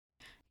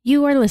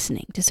You are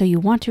listening to So You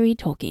Want to Read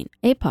Tolkien,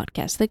 a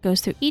podcast that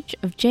goes through each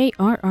of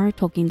J.R.R.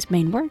 Tolkien's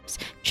main works,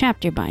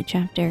 chapter by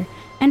chapter,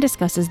 and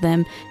discusses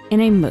them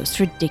in a most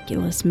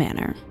ridiculous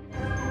manner.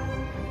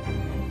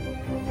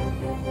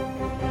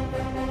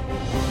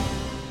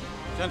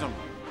 Gentlemen.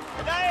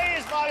 Today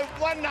is my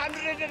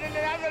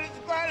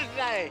 111th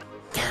birthday.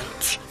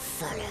 Don't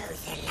follow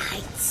the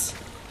lights.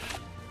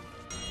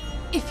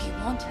 If you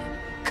want him,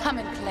 come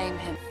and claim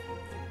him.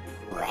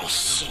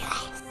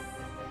 Precious.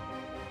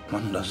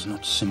 One does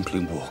not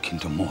simply walk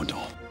into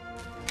Mordor.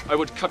 I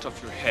would cut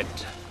off your head,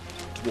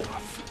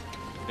 dwarf,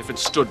 if it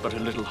stood but a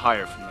little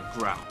higher from the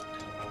ground.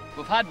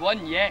 We've had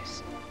one,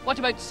 yes. What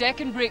about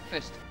second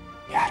breakfast?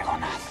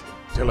 Yargonath.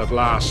 Till at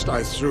last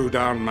I threw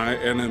down my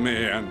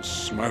enemy and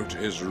smote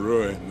his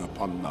ruin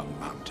upon the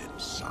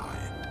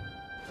mountainside.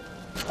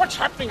 What's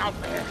happening out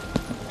there?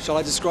 Shall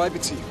I describe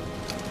it to you?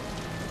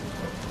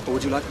 Or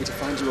would you like me to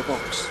find you a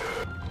box?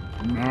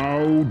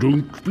 Now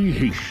don't be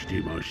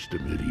hasty, Master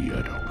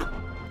Meriadoc.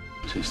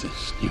 What is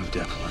this new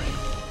devilry?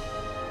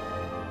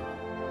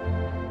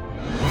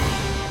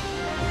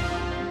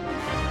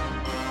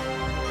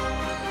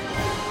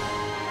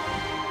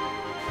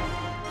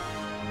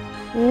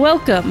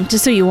 Welcome to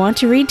So You Want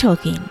to Read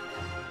Tolkien.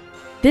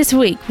 This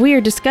week we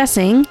are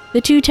discussing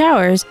The Two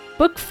Towers,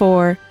 Book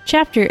 4,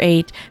 Chapter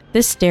 8,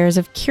 The Stairs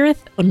of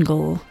Cirith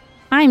Ungol.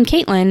 I'm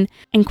Caitlin,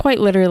 and quite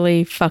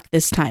literally, fuck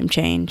this time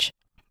change.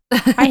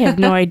 I have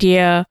no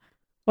idea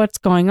what's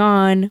going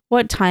on,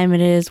 what time it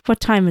is,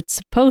 what time it's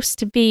supposed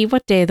to be,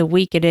 what day of the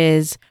week it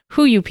is,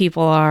 who you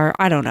people are,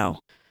 I don't know.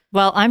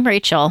 Well, I'm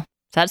Rachel.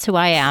 That's who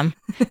I am.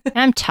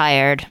 I'm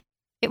tired.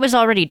 It was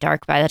already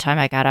dark by the time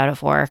I got out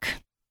of work.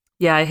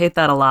 Yeah, I hate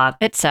that a lot.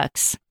 It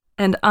sucks.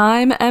 And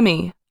I'm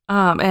Emmy.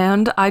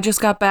 And I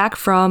just got back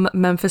from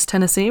Memphis,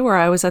 Tennessee, where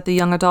I was at the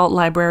Young Adult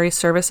Library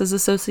Services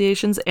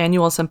Association's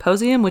annual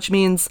symposium, which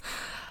means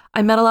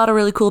I met a lot of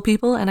really cool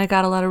people and I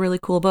got a lot of really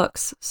cool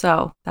books.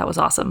 So that was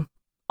awesome.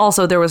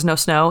 Also, there was no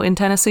snow in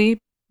Tennessee,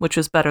 which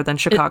was better than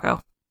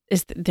Chicago.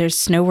 There's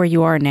snow where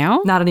you are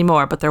now? Not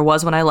anymore, but there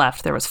was when I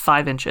left. There was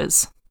 5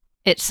 inches.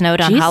 It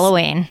snowed on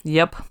Halloween.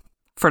 Yep.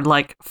 For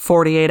like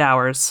 48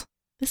 hours.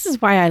 This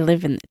is why I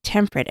live in the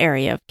temperate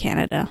area of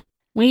Canada.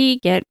 We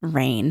get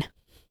rain.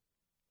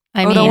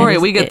 Don't worry,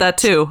 we get that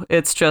too.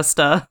 It's just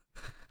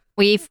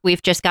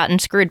we've just gotten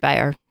screwed by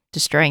our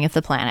destroying of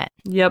the planet.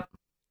 Yep.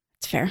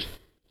 It's fair.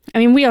 I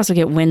mean, we also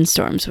get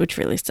windstorms, which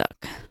really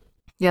suck.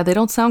 Yeah, they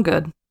don't sound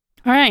good.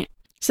 All right.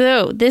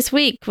 So this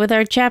week with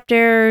our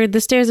chapter, The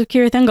Stairs of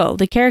Cirith Ungol,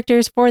 the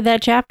characters for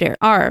that chapter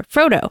are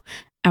Frodo,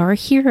 our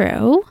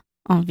hero,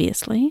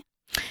 obviously.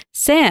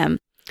 Sam,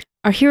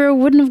 our hero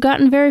wouldn't have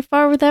gotten very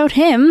far without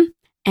him.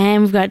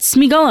 And we've got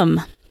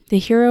Smeagolum, the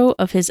hero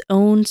of his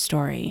own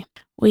story.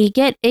 We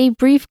get a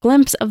brief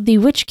glimpse of the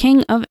Witch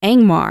King of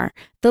Angmar,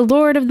 the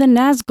Lord of the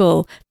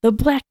Nazgul, the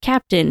Black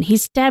Captain. He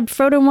stabbed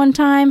Frodo one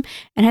time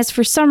and has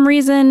for some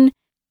reason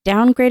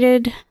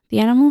downgraded the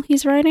animal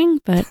he's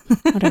riding, but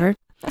whatever.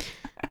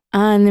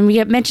 And then we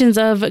get mentions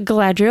of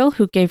Galadriel,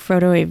 who gave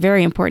Frodo a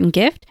very important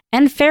gift,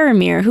 and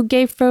Faramir, who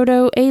gave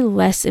Frodo a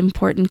less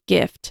important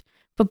gift.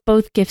 But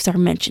both gifts are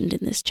mentioned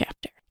in this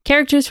chapter.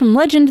 Characters from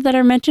legend that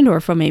are mentioned, or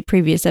from a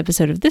previous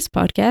episode of this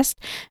podcast: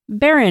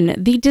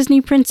 Beren, the Disney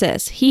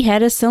princess. He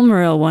had a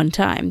Silmaril one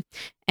time.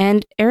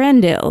 And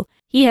Erendil.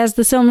 He has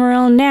the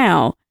Silmaril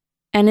now.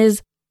 And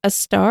is a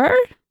star?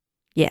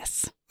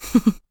 Yes.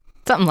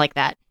 Something like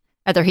that.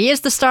 Either he is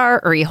the star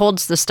or he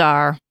holds the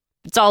star.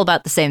 It's all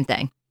about the same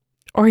thing.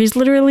 Or he's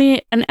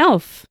literally an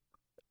elf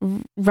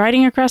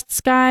riding across the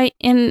sky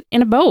in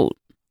a boat.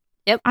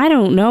 Yep. I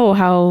don't know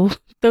how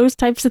those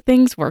types of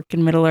things work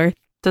in Middle-earth.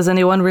 Does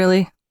anyone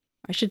really?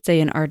 I should say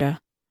in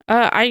Arda.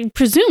 I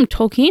presume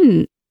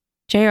Tolkien,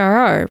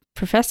 J.R.R.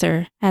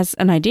 professor, has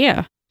an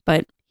idea,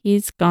 but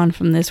he's gone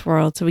from this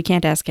world, so we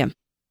can't ask him.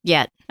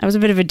 Yet. That was a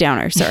bit of a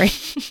downer, sorry.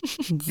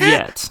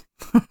 Yet.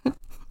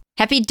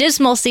 Happy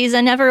dismal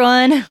season,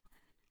 everyone.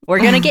 We're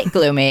going to get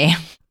gloomy.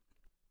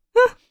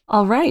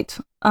 All right.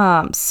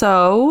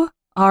 So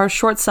our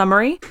short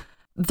summary.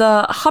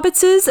 The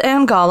Hobbitses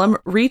and Gollum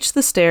reach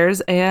the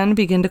stairs and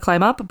begin to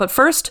climb up, but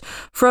first,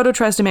 Frodo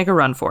tries to make a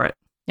run for it.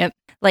 Yep.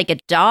 Like a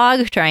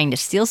dog trying to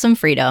steal some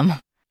freedom.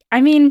 I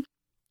mean,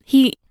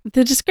 the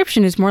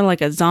description is more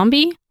like a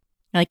zombie.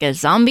 Like a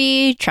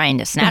zombie trying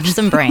to snatch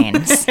some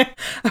brains.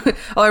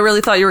 Oh, I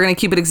really thought you were going to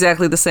keep it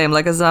exactly the same,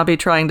 like a zombie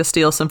trying to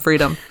steal some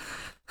freedom.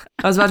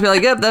 I was about to be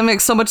like, yep, that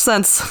makes so much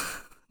sense.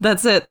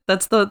 That's it.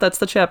 That's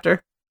the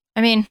chapter.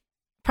 I mean,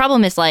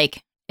 problem is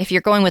like, if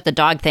you're going with the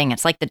dog thing,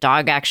 it's like the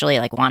dog actually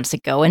like wants to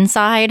go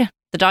inside.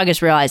 The dog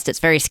has realized it's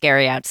very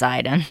scary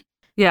outside. And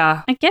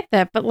yeah, I get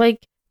that. But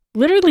like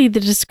literally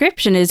the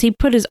description is he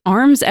put his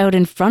arms out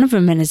in front of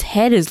him and his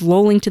head is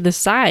lolling to the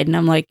side. And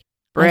I'm like,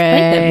 I've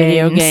played that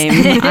video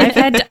game.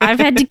 I've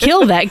had to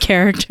kill that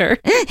character.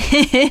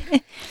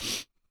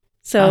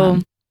 So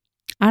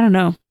I don't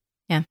know.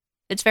 Yeah,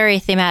 it's very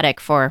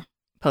thematic for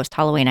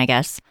post-Halloween, I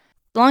guess.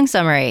 Long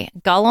summary.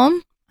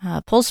 Gollum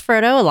pulls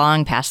Frodo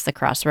along past the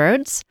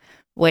crossroads,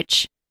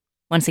 which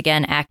once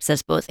again acts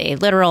as both a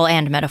literal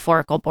and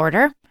metaphorical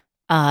border.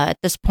 At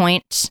this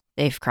point,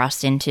 they've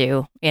crossed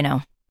into,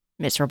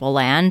 miserable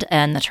land,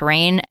 and the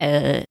terrain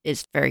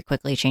is very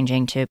quickly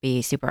changing to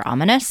be super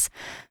ominous.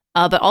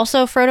 But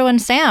also, Frodo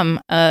and Sam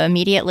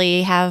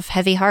immediately have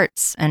heavy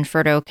hearts, and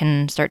Frodo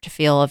can start to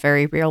feel a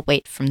very real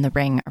weight from the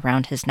ring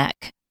around his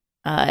neck.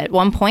 At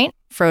one point,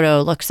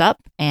 Frodo looks up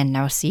and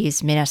now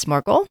sees Minas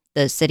Morgul,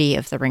 the city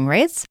of the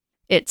Ringwraiths.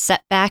 It's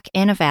set back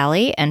in a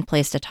valley and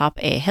placed atop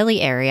a hilly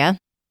area,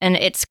 and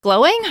it's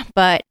glowing,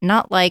 but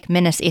not like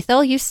Minas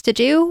Ithil used to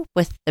do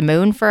with the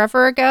moon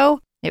forever ago.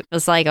 It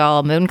was like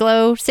all moon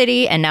glow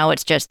city, and now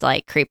it's just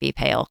like creepy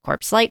pale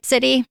corpse light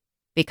city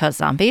because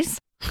zombies.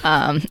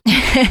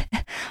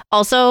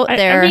 Also,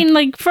 I mean,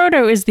 like,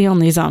 Frodo is the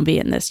only zombie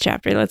in this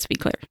chapter, let's be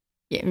clear.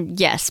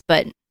 Yes,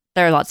 but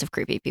there are lots of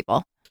creepy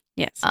people.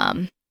 Yes.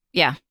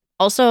 Yeah.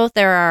 Also,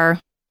 there are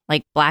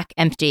like black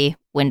empty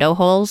window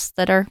holes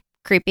that are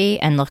creepy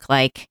and look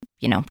like,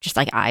 just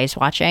like eyes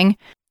watching.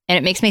 And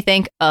it makes me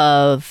think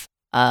of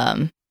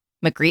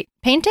Magritte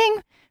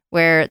painting,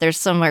 where there's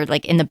somewhere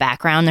like in the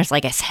background, there's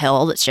like a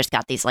hill that's just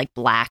got these like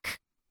black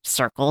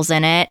circles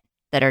in it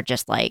that are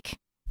just like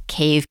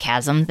cave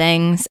chasm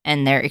things,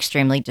 and they're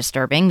extremely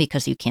disturbing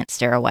because you can't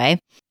stare away,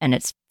 and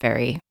it's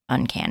very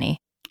uncanny.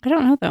 I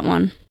don't know that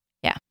one.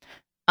 Yeah.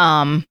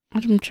 I'm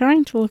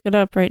trying to look it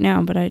up right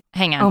now, but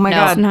hang on. Oh my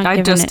God,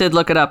 I just did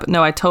look it up.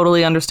 No, I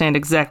totally understand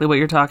exactly what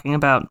you're talking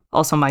about.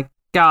 Also, my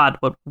God,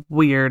 what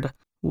weird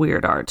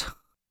art.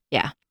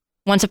 Yeah.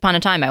 Once upon a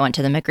time, I went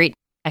to the Magritte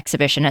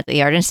exhibition at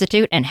the Art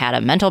Institute and had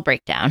a mental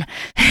breakdown.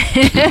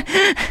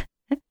 It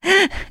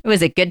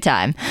was a good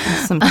time.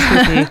 Some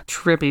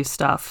trippy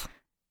stuff.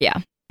 Yeah.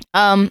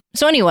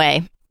 So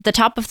anyway, the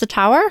top of the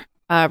tower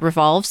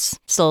revolves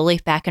slowly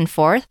back and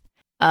forth.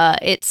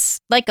 It's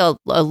like a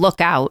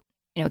lookout,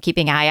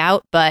 keeping eye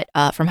out. But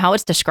from how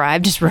it's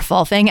described as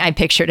revolving, I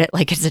pictured it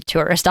like it's a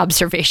tourist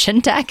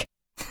observation deck.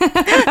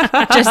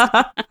 Just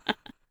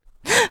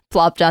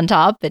plopped on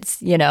top. It's,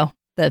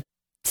 the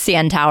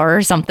CN Tower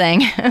or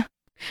something.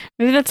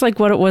 Maybe that's like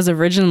what it was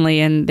originally,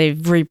 and they've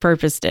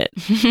repurposed it.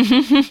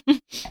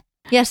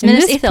 Yes, in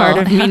this part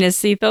of Minas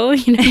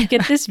Ithil, you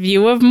get this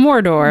view of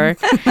Mordor.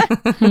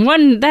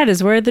 That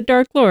is where the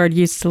Dark Lord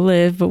used to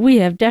live, but we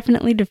have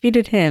definitely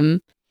defeated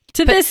him.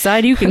 To this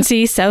side, you can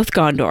see South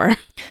Gondor.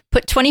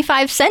 Put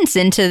 25 cents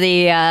into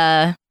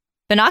the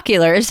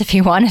binoculars if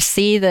you want to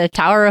see the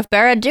Tower of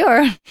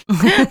Barad-dûr.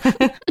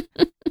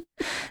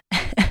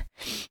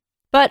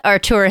 But our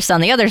tourists on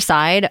the other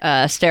side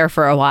stare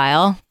for a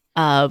while,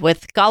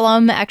 with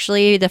Gollum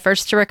actually the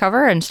first to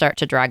recover and start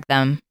to drag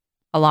them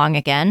along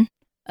again.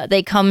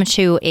 They come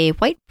to a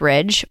white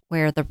bridge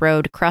where the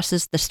road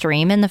crosses the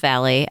stream in the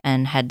valley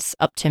and heads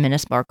up to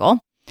Minas Morgul.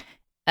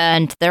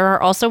 And there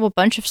are also a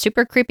bunch of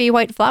super creepy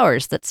white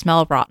flowers that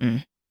smell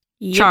rotten.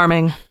 Yep.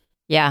 Charming.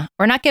 Yeah,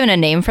 we're not given a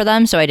name for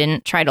them, so I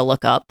didn't try to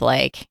look up,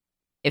 like,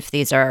 if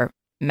these are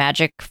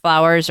magic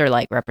flowers or,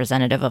 like,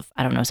 representative of,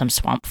 I don't know, some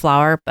swamp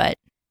flower, but...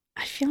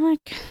 I feel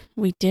like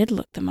we did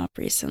look them up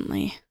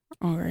recently,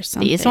 or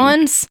something. These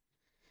ones?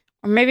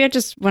 Or maybe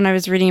when I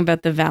was reading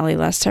about the valley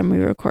last time we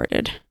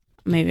recorded,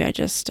 maybe I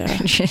just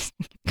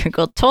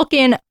Googled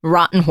Tolkien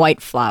rotten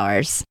white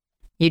flowers.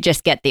 You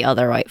just get the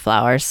other white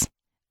flowers.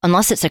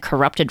 Unless it's a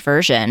corrupted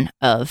version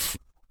of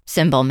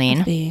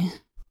Cymbalmine.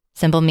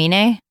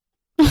 Cymbalmine?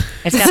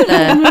 It's got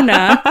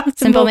the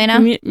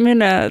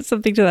Cymbalmina,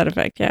 something to that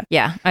effect, yeah.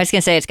 Yeah, I was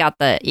going to say it's got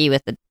the E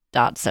with the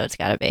dot, so it's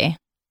got to be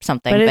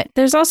something. But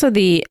there's also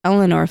the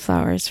Eleanor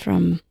flowers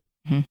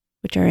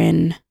which are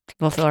in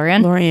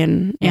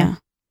Lothlorien. Yeah.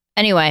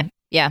 Anyway,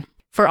 yeah,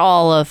 for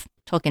all of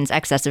Tolkien's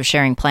excess of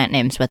sharing plant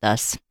names with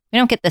us, we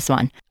don't get this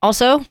one.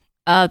 Also,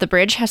 the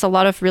bridge has a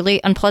lot of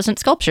really unpleasant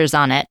sculptures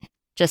on it,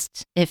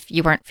 just if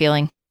you weren't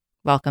feeling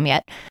welcome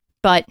yet.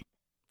 But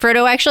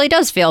Frodo actually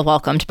does feel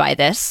welcomed by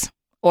this,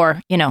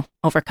 or,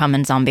 overcome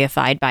and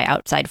zombified by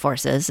outside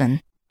forces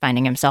and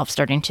finding himself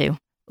starting to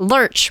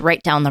lurch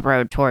right down the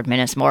road toward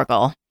Minas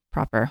Morgul.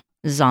 Proper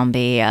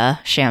zombie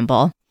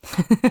shamble.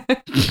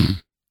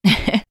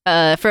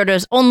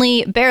 Frodo's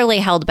only barely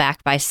held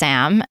back by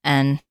Sam,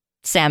 and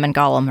Sam and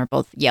Gollum are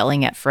both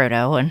yelling at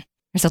Frodo, and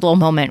there's a little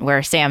moment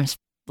where Sam's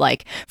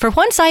like, for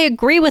once I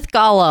agree with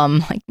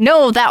Gollum. Like,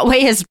 no, that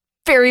way is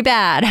very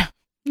bad.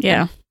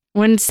 Yeah.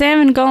 When Sam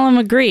and Gollum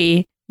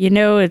agree,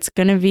 it's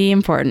going to be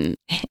important.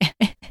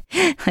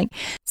 Like,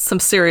 some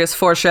serious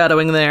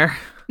foreshadowing there.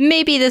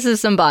 Maybe this is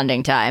some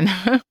bonding time.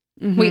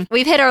 Mm-hmm.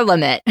 We've hit our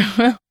limit.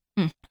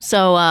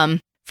 So,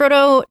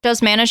 Frodo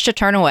does manage to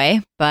turn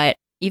away, but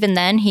even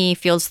then he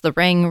feels the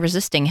ring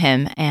resisting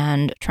him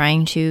and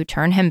trying to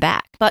turn him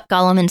back. But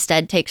Gollum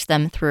instead takes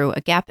them through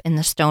a gap in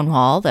the stone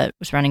wall that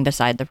was running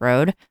beside the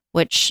road,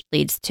 which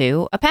leads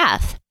to a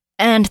path.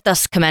 And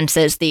thus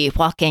commences the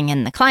walking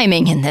and the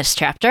climbing in this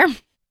chapter.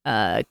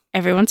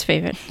 Everyone's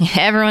favorite.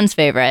 Everyone's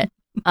favorite.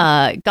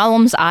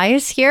 Gollum's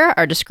eyes here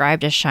are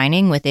described as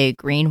shining with a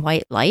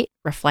green-white light,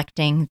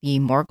 reflecting the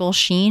Morgul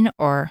sheen,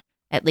 or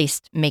at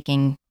least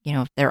making,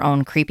 their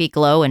own creepy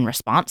glow in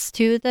response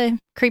to the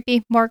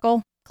creepy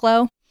Morgul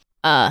glow.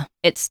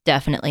 It's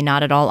definitely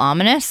not at all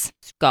ominous.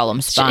 It's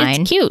Gollum's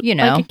fine. It's cute, you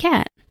know, like a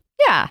cat.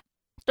 Yeah,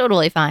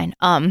 totally fine.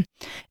 No,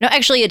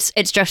 actually,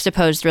 it's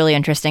juxtaposed really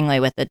interestingly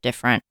with the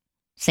different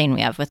scene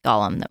we have with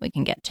Gollum that we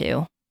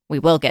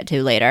will get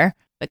to later.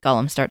 But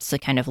Gollum starts to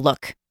kind of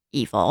look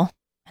evil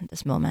at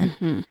this moment.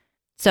 Mm-hmm.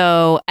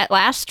 So at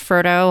last,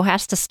 Frodo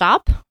has to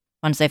stop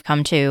once they've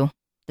come to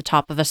the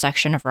top of a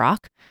section of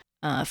rock.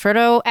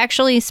 Frodo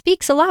actually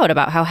speaks aloud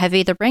about how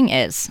heavy the ring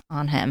is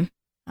on him,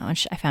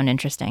 which I found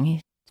interesting.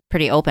 He's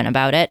pretty open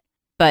about it.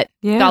 But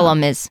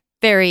Gollum is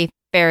very,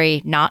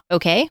 very not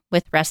okay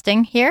with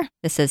resting here.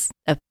 This is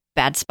a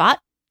bad spot.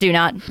 Do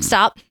not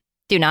stop.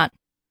 Do not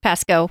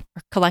pass go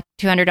or collect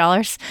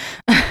 $200.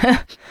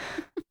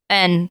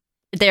 And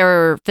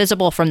they're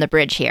visible from the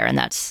bridge here, and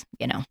that's,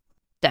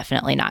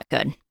 definitely not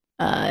good.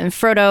 And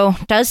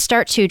Frodo does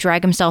start to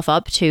drag himself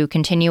up to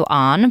continue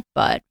on,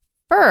 but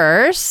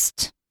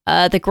first,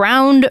 the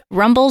ground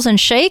rumbles and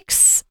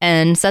shakes,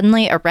 and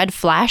suddenly a red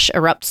flash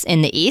erupts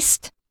in the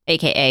east,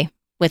 aka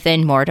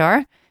within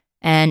Mordor.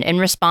 And in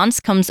response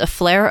comes a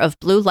flare of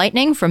blue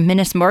lightning from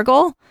Minas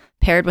Morgul,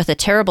 paired with a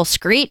terrible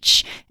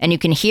screech, and you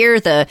can hear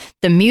the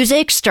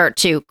music start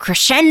to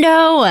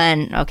crescendo,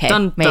 and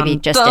maybe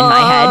just in my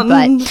head,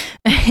 but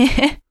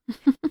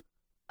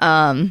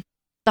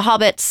the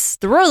hobbits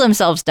throw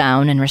themselves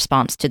down in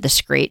response to the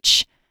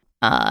screech.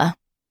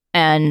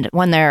 And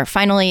when they're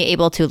finally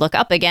able to look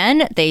up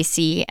again, they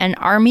see an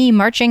army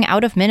marching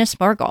out of Minas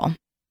Morgul.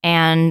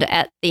 And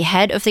at the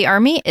head of the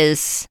army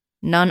is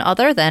none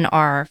other than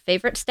our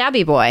favorite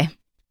Stabby Boy.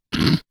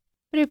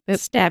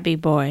 Stabby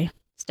Boy.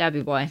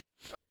 Stabby Boy.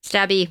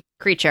 Stabby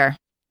creature.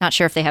 Not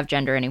sure if they have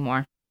gender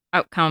anymore.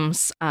 Out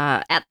comes,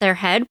 at their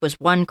head was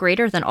one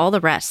greater than all the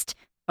rest.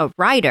 A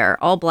rider,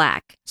 all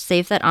black,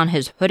 save that on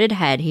his hooded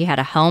head he had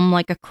a helm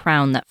like a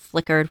crown that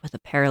flickered with a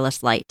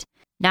perilous light.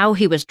 Now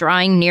he was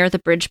drawing near the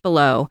bridge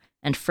below,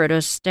 and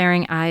Frodo's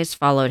staring eyes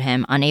followed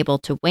him, unable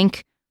to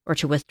wink or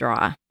to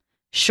withdraw.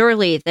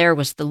 Surely there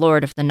was the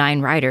Lord of the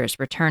Nine Riders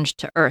returned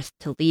to Earth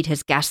to lead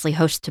his ghastly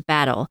host to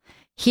battle.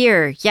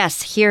 Here,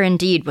 yes, here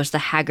indeed was the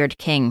haggard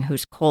king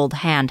whose cold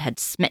hand had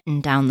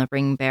smitten down the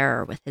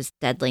ring-bearer with his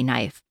deadly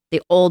knife.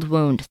 The old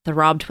wound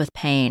throbbed with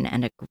pain,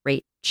 and a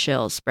great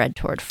chill spread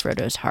toward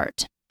Frodo's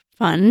heart.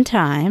 Fun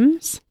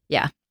times.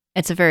 Yeah,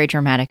 it's a very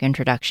dramatic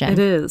introduction. It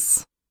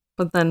is.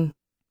 But then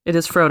it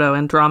is Frodo,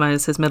 and drama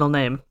is his middle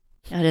name.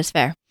 That is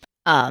fair.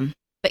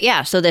 But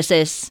yeah, so this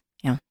is,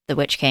 the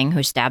Witch King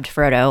who stabbed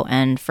Frodo,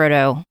 and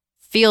Frodo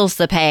feels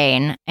the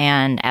pain,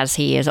 and as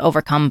he is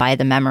overcome by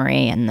the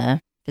memory and the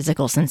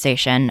physical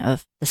sensation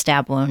of the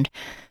stab wound,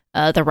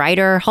 the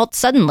rider halts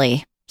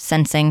suddenly,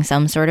 sensing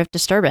some sort of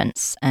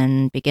disturbance,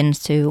 and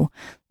begins to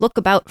look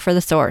about for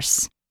the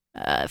source.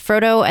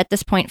 Frodo at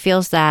this point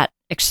feels that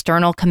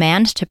external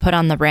command to put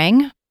on the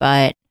ring,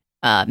 but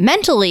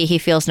mentally he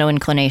feels no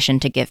inclination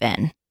to give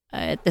in.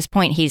 At this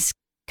point, he's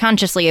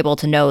consciously able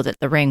to know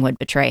that the ring would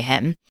betray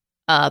him.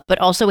 But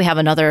also we have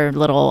another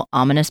little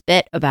ominous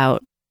bit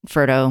about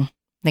Frodo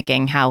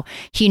thinking how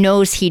he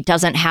knows he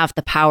doesn't have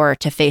the power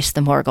to face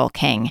the Morgul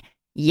King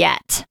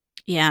yet.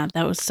 Yeah,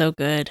 that was so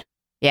good.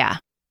 Yeah.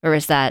 There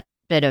was that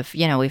bit of,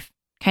 we've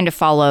kind of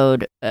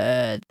followed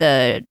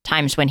the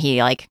times when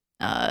he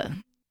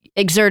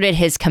exerted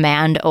his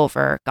command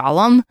over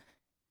Gollum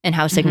and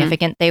how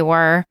significant they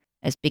were,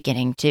 as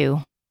beginning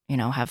to,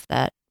 have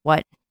that,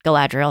 what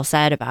Galadriel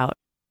said about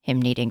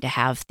him needing to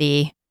have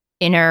the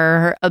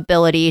inner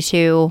ability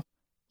to,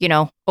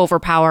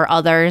 overpower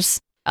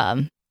others.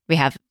 We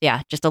have,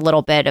 just a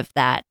little bit of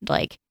that,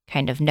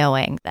 kind of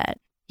knowing that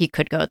he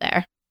could go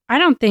there. I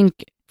don't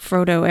think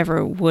Frodo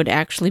ever would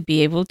actually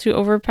be able to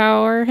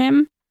overpower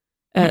him,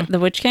 the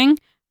Witch King,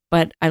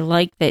 but I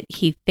like that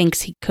he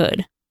thinks he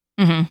could.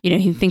 Mm-hmm.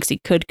 He thinks he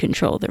could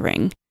control the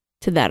ring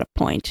to that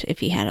point if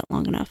he had it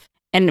long enough.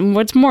 And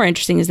what's more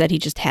interesting is that he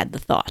just had the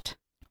thought.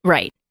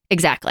 Right,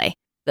 exactly.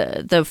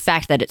 The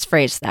fact that it's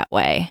phrased that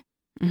way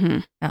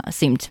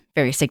seemed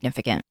very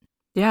significant.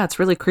 Yeah, it's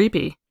really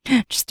creepy.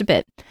 Just a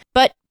bit.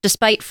 But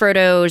despite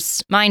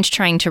Frodo's mind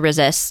trying to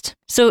resist,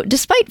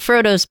 despite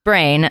Frodo's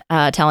brain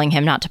telling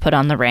him not to put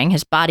on the ring,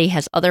 his body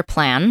has other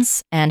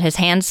plans, and his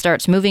hand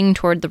starts moving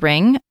toward the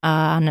ring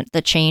on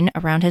the chain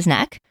around his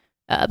neck.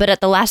 But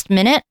at the last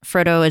minute,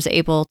 Frodo is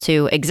able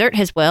to exert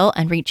his will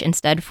and reach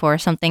instead for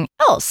something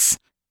else,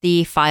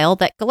 the phial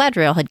that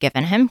Galadriel had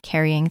given him,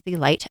 carrying the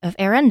light of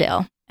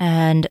Arendelle.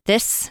 And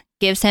this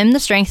gives him the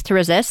strength to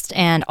resist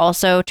and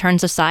also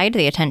turns aside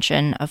the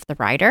attention of the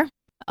rider.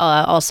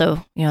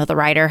 Also, the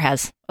rider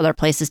has other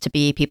places to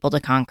be, people to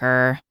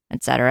conquer,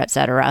 etc.,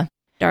 etc.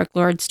 Dark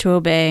Lords to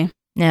obey.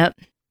 Yep.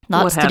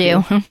 Lots to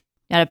do.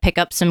 Gotta pick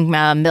up some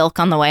milk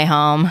on the way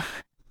home.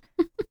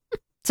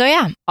 So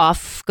yeah,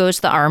 off goes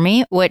the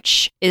army,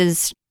 which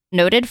is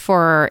noted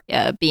for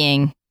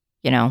being,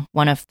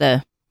 one of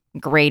the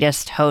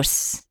greatest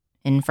hosts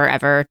in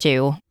forever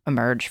to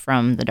emerge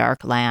from the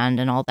Dark Land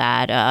and all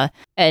that.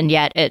 And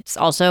yet it's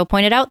also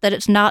pointed out that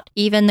it's not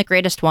even the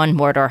greatest one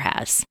Mordor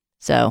has.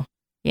 So,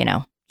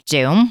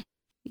 Doom.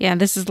 Yeah,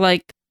 this is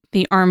like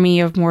the army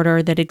of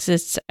Mordor that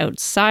exists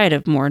outside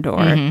of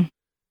Mordor. Mhm.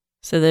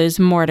 So there's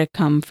more to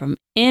come from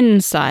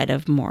inside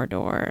of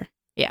Mordor.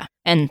 Yeah,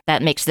 and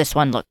that makes this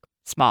one look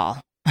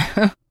small.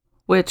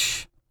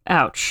 Which,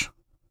 ouch.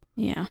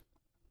 Yeah.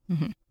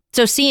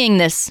 So seeing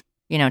this,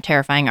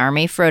 terrifying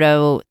army,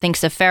 Frodo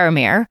thinks of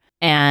Faramir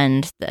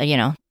and,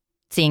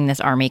 seeing this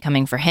army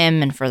coming for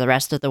him and for the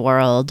rest of the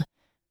world,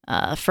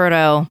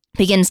 Frodo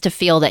begins to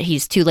feel that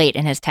he's too late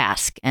in his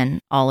task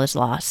and all is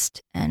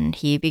lost, and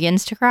he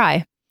begins to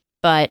cry.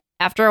 But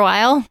after a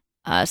while,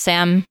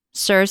 Sam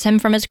stirs him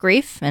from his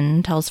grief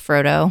and tells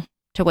Frodo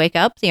to wake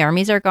up. The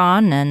armies are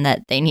gone and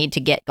that they need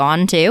to get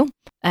gone too.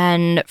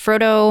 And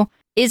Frodo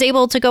is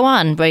able to go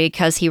on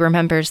because he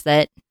remembers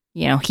that,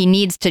 he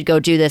needs to go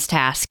do this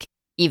task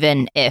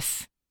even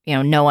if,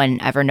 no one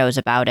ever knows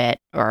about it,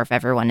 or if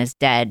everyone is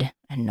dead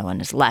and no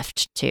one is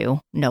left to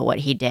know what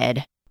he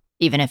did.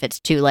 Even if it's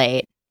too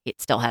late,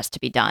 it still has to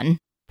be done.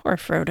 Poor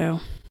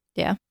Frodo.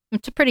 Yeah.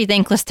 It's a pretty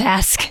thankless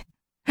task.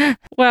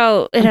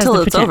 Well, it Until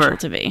has the it's potential over.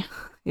 to be.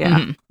 Yeah.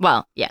 Mhm.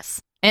 Well,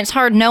 yes. And it's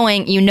hard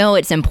knowing,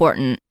 it's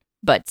important,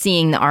 but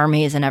seeing the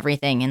armies and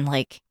everything, and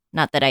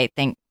not that I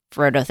think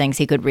Frodo thinks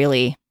he could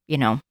really,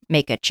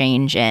 make a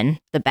change in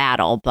the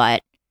battle,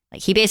 but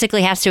he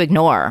basically has to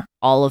ignore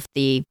all of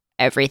the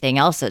everything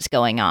else that's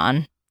going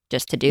on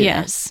just to do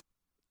this.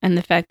 And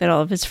the fact that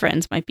all of his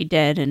friends might be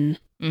dead. And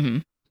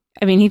Mhm.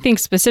 I mean, he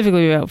thinks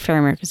specifically about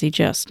Faramir because he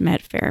just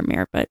met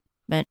Faramir, but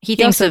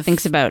he also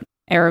thinks about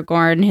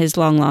Aragorn, his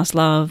long lost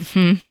love.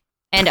 And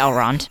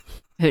Elrond,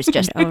 who's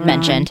just Elrond.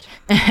 mentioned.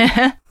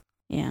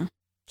 Yeah.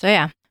 So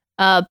yeah.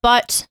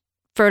 But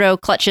Frodo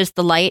clutches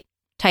the light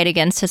tight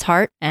against his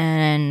heart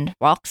and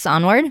walks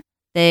onward.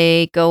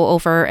 They go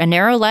over a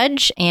narrow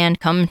ledge and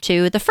come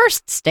to the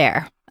first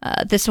stair.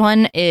 This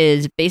one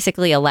is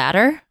basically a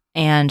ladder,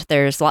 and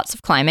there's lots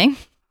of climbing.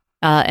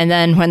 And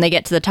then when they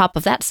get to the top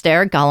of that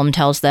stair, Gollum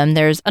tells them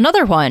there's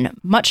another one,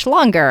 much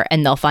longer,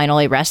 and they'll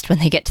finally rest when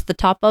they get to the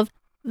top of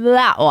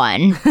that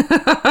one.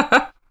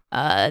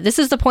 This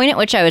is the point at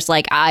which I was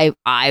like,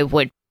 I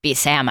would be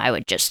Sam. I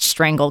would just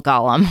strangle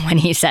Gollum when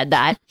he said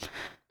that.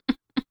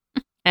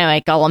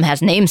 Anyway, Gollum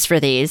has names for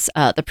these.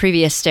 The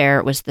previous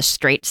stair was the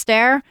straight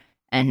stair,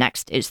 and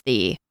next is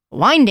the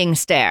winding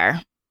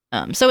stair.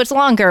 So it's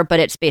longer,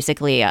 but it's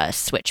basically a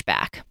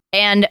switchback.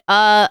 And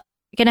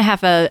gonna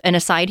have an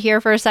aside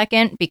here for a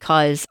second,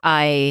 because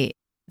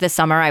this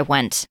summer I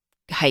went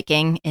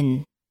hiking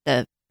in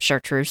the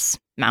Chartreuse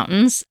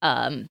Mountains.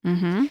 And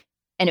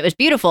it was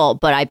beautiful,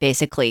 but I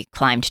basically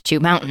climbed 2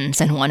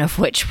 mountains, and one of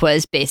which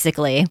was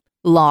basically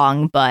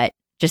long, but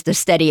just a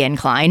steady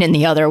incline, and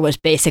the other was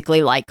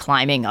basically like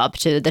climbing up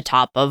to the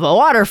top of a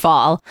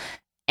waterfall,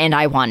 and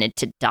I wanted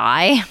to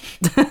die.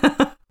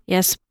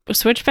 Yes,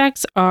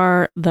 switchbacks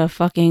are the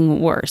fucking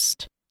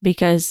worst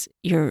because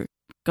you're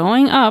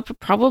going up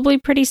probably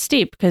pretty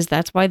steep because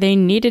that's why they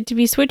needed to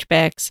be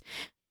switchbacks,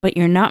 but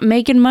you're not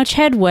making much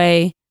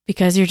headway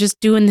because you're just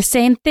doing the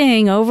same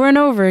thing over and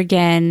over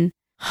again.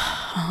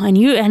 And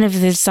if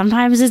there's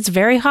sometimes it's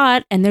very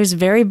hot and there's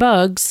very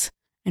bugs,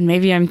 and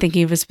maybe I'm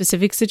thinking of a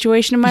specific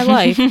situation in my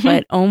life,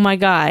 but oh my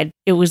God,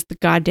 it was the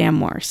goddamn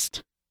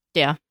worst.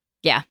 Yeah.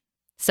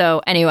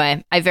 So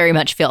anyway, I very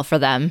much feel for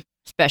them,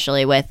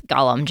 especially with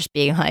Gollum just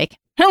being like,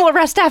 we'll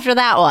rest after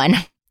that one.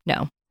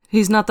 No.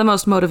 He's not the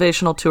most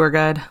motivational tour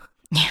guide.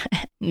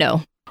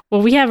 No.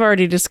 Well, we have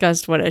already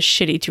discussed what a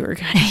shitty tour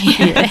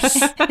guide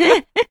is.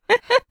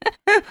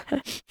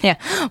 Yeah.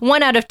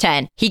 1 out of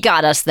 10. He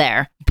got us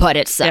there, but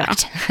it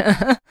sucked.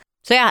 Yeah.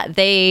 So yeah,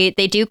 they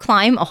do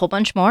climb a whole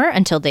bunch more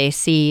until they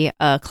see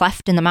a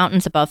cleft in the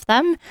mountains above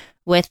them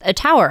with a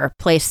tower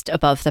placed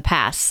above the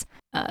pass.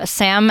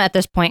 Sam at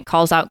this point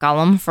calls out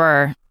Gollum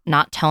for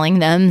not telling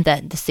them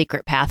that the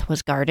secret path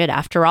was guarded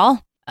after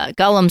all.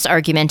 Gollum's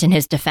argument in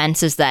his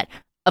defense is that,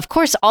 of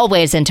course, all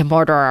ways into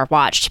Mordor are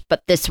watched,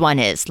 but this one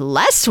is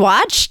less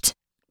watched.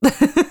 I'm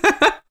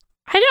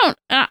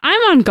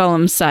on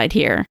Gollum's side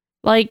here.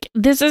 Like,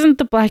 this isn't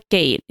the Black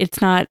Gate.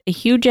 It's not a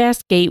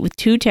huge-ass gate with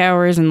 2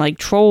 towers and, like,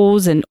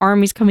 trolls and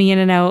armies coming in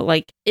and out.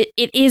 Like,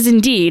 it is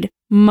indeed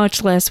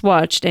much less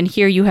watched, and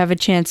here you have a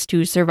chance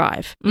to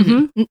survive.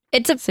 Mm-hmm.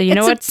 So you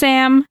know what,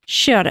 Sam?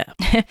 Shut up.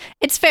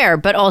 It's fair,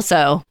 but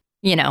also,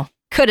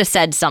 could have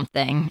said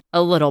something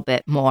a little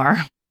bit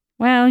more.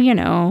 Well,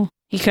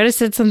 he could have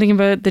said something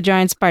about the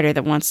giant spider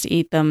that wants to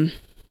eat them.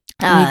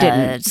 And he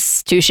didn't.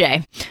 It's touche.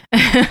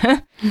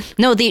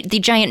 No, the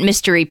giant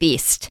mystery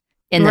beast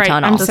in the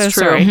tunnel. I'm so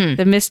sorry. Mm-hmm.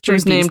 The mystery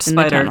beast named in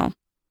Spider. the tunnel.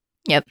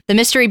 Yep, the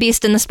mystery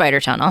beast in the spider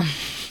tunnel.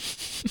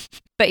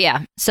 But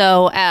yeah,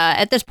 so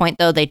at this point,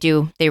 though,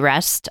 they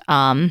rest,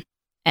 and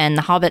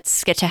the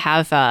hobbits get to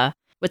have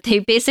what they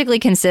basically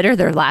consider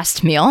their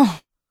last meal.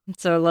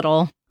 It's their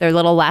little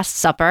last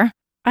supper.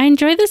 I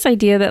enjoy this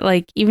idea that,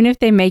 like, even if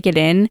they make it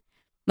in,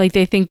 like,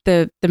 they think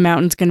the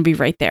mountain's going to be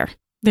right there.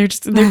 They're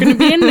going to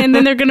be in, and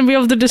then they're going to be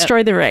able to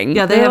destroy the ring.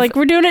 Yeah, they're like,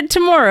 we're doing it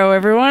tomorrow,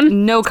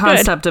 everyone. No It's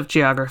concept of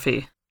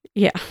geography.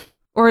 Yeah.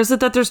 Or is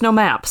it that there's no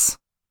maps?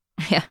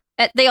 Yeah.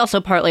 They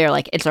also partly are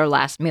like, it's our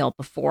last meal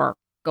before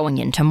going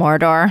into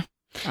Mordor.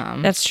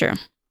 That's true.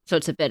 So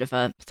it's a bit of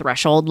a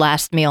threshold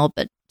last meal,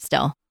 but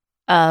still.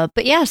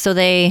 But yeah, so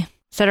they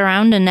sit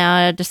around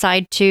and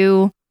decide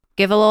to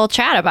give a little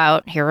chat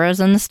about heroes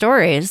and the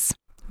stories.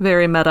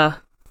 Very meta.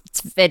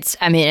 It's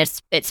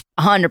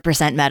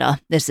 100% meta.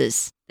 This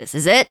is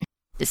it.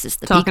 This is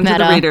the Talking peak meta.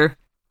 to the reader.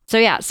 So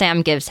yeah,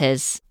 Sam gives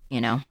his,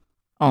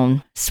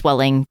 own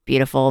swelling,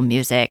 beautiful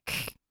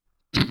music,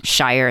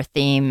 Shire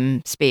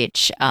theme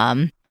speech,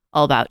 all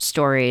about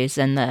stories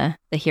and the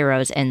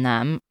heroes in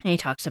them. And he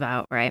talks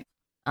about, right,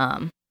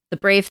 the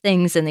brave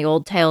things in the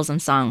old tales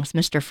and songs,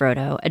 Mr.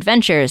 Frodo,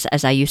 adventures,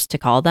 as I used to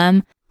call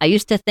them. I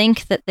used to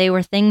think that they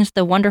were things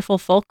the wonderful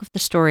folk of the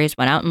stories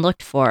went out and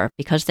looked for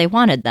because they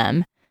wanted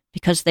them,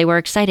 because they were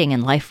exciting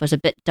and life was a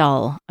bit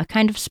dull, a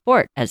kind of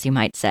sport, as you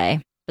might say.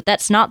 But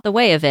that's not the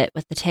way of it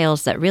with the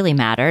tales that really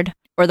mattered,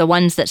 or the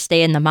ones that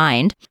stay in the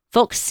mind.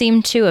 Folks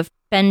seem to have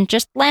been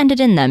just landed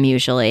in them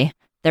usually.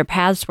 Their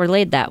paths were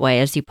laid that way,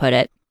 as you put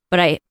it.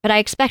 But I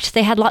expect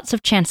they had lots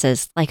of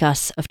chances, like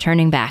us, of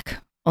turning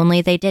back.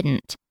 Only they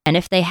didn't. And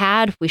if they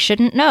had, we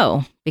shouldn't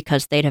know,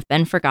 because they'd have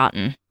been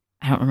forgotten.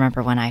 I don't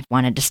remember when I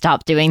wanted to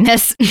stop doing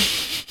this.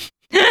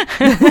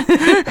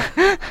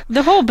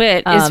 The whole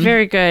bit is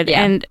very good.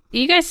 Yeah. And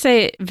you guys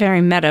say very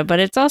meta, but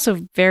it's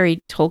also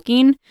very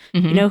Tolkien,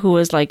 who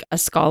was like a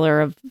scholar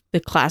of the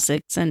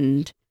classics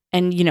and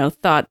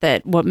thought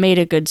that what made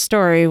a good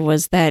story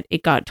was that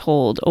it got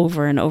told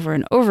over and over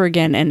and over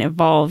again and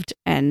evolved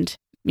and,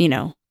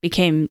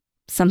 became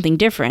something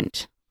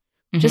different.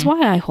 Which is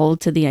why I hold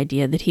to the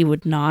idea that he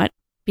would not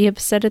be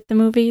upset at the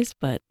movies,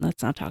 but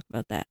let's not talk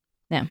about that.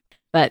 Yeah.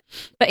 But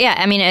yeah,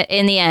 I mean,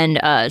 in the end,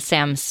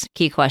 Sam's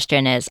key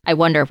question is, I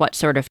wonder what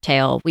sort of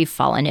tale we've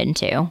fallen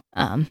into.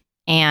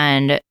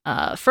 And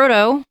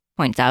Frodo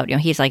points out,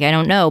 he's like, I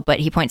don't know, but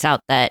he points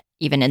out that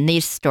even in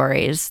these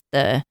stories,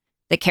 the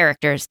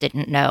characters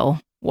didn't know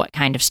what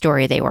kind of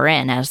story they were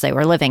in as they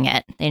were living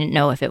it. They didn't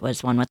know if it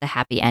was one with a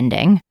happy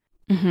ending.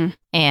 Mm-hmm.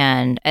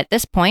 And at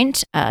this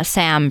point,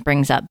 Sam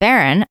brings up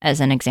Beren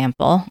as an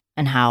example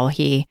and how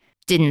he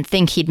didn't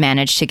think he'd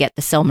manage to get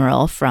the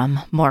Silmaril from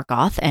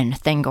Morgoth and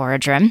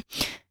Thangorodrim.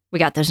 We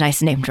got those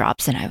nice name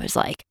drops, and I was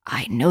like,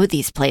 I know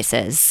these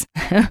places.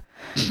 But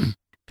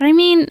I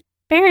mean,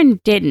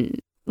 Beren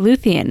didn't.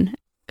 Luthien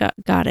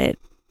got it.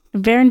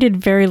 Beren did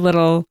very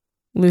little.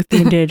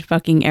 Luthien did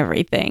fucking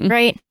everything.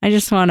 Right. I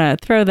just want to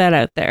throw that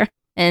out there.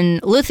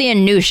 And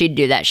Luthien knew she'd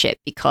do that shit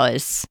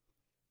because,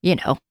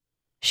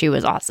 she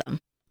was awesome.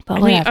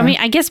 But I mean,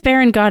 I guess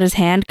Beren got his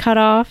hand cut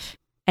off.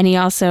 And he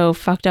also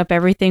fucked up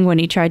everything when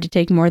he tried to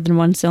take more than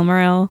one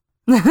Silmaril.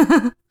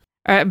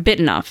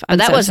 Bitten off. But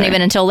that wasn't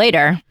even until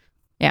later.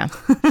 Yeah.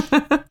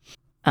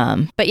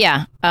 But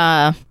yeah.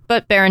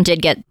 But Beren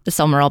did get the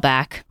Silmaril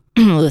back,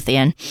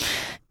 Luthien.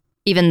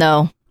 Even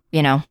though,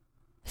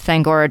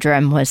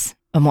 Thangorodrim was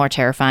a more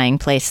terrifying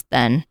place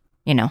than,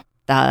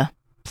 the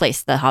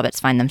place the hobbits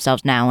find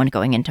themselves now when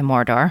going into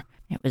Mordor.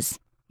 It was,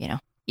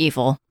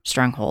 evil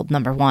stronghold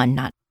number 1,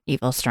 not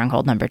evil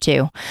stronghold number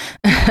 2.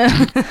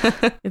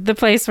 The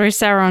place where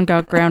Sauron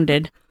got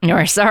grounded.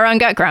 Where Sauron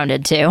got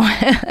grounded too.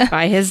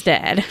 By his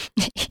dad.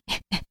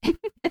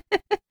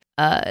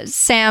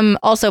 Sam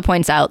also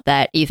points out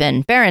that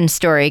even Beren's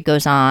story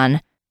goes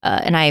on,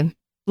 and I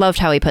loved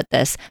how he put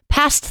this,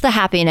 past the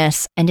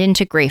happiness and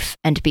into grief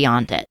and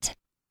beyond it.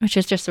 Which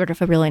is just sort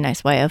of a really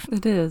nice way of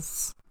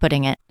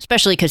putting it.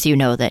 Especially because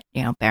that,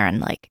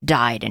 Beren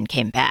died and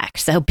came back.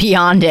 So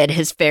beyond it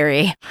is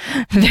very,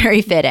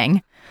 very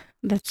fitting.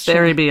 That's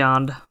very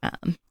beyond.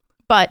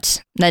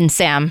 But then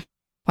Sam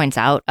points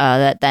out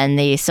that then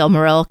the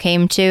Silmaril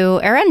came to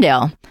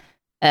Arendelle,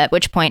 at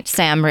which point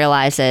Sam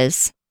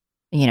realizes,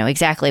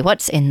 exactly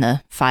what's in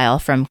the file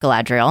from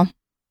Galadriel,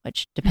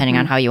 which, depending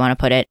on how you want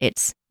to put it,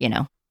 it's,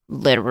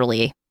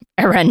 literally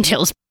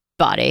Arendelle's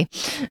body.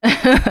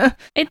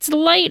 It's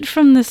light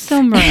from the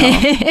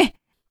Silmaril,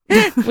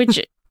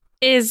 which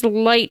is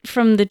light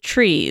from the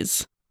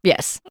trees.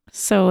 Yes.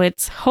 So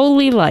it's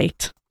holy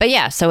light. But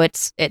yeah, so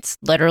it's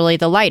literally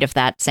the light of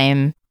that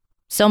same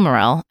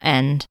Silmaril,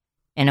 and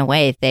in a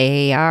way,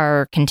 they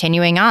are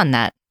continuing on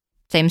that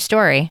same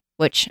story,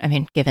 which, I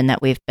mean, given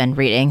that we've been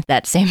reading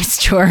that same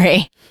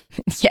story,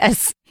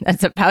 yes,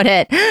 that's about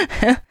it.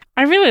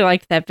 I really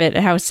liked that bit,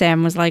 how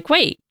Sam was like,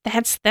 wait,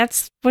 that's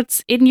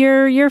what's in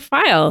your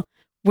file.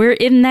 We're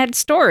in that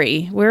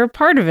story. We're a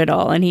part of it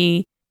all. And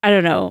I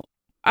don't know,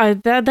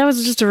 that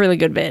was just a really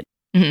good bit.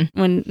 Mm-hmm.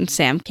 When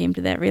Sam came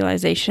to that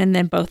realization,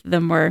 then both of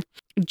them were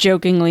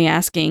jokingly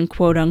asking,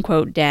 quote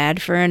unquote,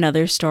 Dad for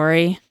another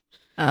story.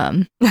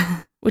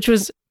 Which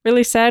was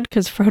really sad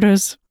because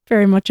Frodo's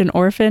very much an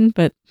orphan,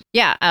 but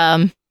yeah.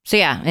 So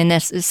yeah, in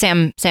this,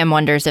 Sam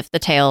wonders if the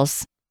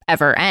tales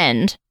ever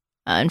end,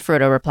 and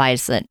Frodo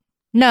replies that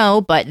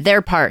no, but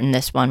their part in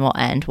this one will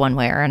end one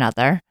way or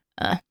another.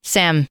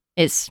 Sam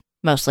is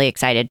mostly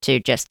excited to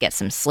just get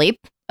some sleep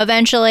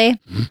eventually.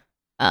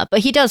 Mm-hmm. But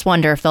he does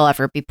wonder if they'll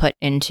ever be put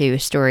into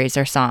stories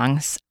or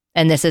songs.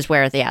 And this is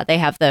where, they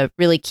have the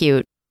really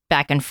cute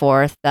back and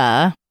forth,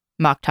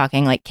 mock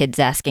talking, like kids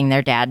asking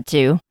their dad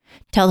to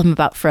tell them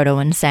about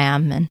Frodo and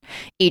Sam. And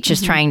each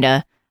is trying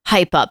to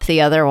hype up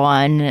the other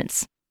one.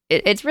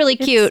 It's really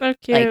cute. It's so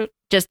cute. Like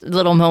just a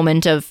little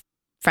moment of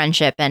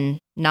friendship and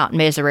not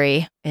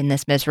misery in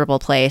this miserable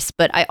place.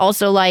 But I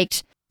also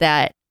liked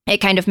that it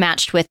kind of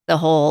matched with the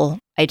whole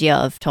idea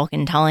of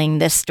Tolkien telling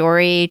this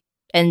story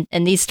and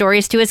these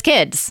stories to his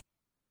kids,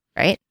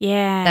 right?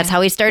 Yeah. That's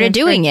how he started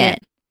doing it.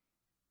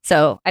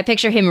 So I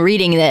picture him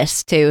reading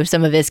this to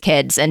some of his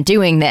kids and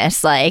doing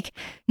this like,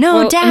 no,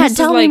 Well, and Dad, this is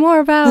tell me more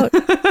about.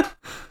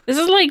 This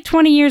is like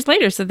 20 years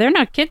later, so they're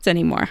not kids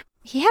anymore.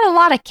 He had a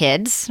lot of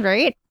kids,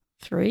 right?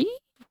 3,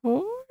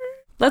 4?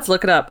 Let's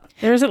look it up.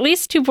 There's at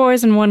least 2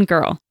 boys and 1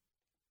 girl.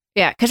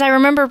 Yeah, because I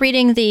remember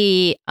reading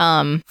the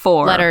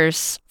 4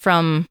 letters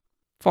from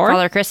 4?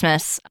 Father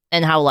Christmas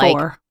and how like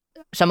 4.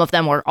 some of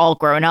them were all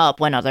grown up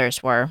when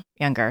others were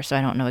younger, so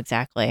I don't know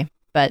exactly.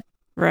 But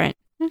Right.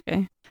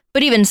 Okay.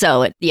 But even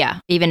so,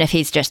 even if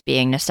he's just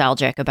being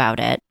nostalgic about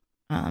it.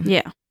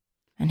 Yeah.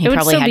 And he It would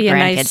probably still had be a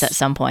grandkids nice- at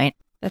some point.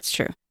 That's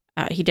true.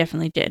 He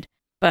definitely did.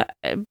 But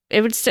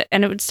it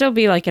would still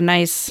be like a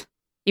nice,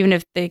 even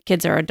if the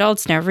kids are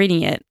adults now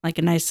reading it, like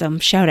a nice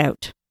shout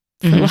out,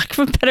 for Mhm. lack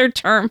of a better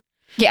term,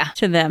 Yeah.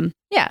 to them.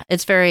 Yeah,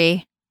 it's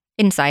very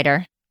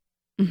insider.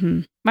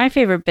 Hmm. My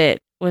favorite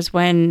bit was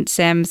when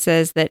Sam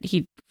says that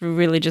he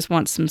really just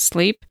wants some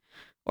sleep,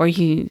 or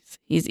he's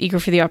eager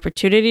for the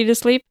opportunity to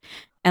sleep,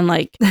 and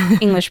like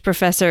English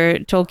professor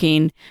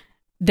Tolkien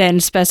then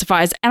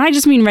specifies, and I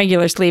just mean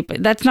regular sleep.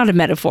 That's not a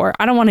metaphor.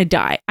 I don't want to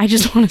die. I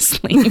just want to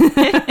sleep.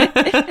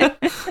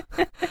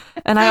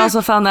 And I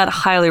also found that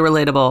highly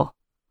relatable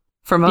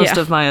for most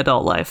Yeah. of my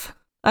adult life.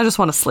 I just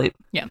want to sleep.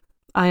 Yeah.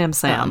 I am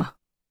Sam.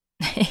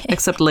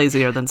 Except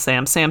lazier than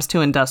Sam. Sam's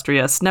too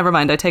industrious. Never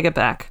mind, I take it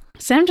back.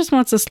 Sam just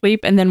wants to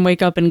sleep and then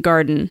wake up and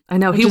garden. I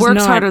know, he Which is works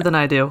not- harder than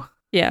I do.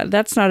 Yeah,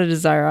 that's not a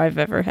desire I've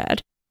ever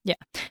had.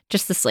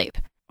 Just the sleep.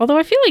 Although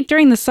I feel like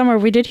during the summer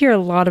we did hear a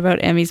lot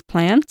about Emmy's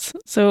plants.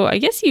 So I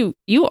guess you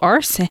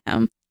are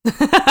Sam.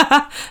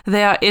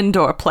 They are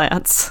indoor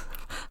plants.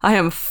 I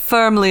am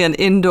firmly an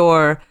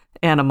indoor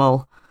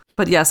animal.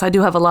 But yes, I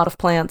do have a lot of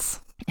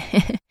plants.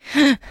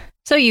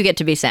 So you get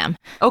to be Sam.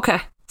 Okay,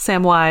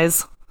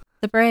 Samwise.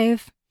 The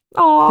brave.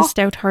 The Aw.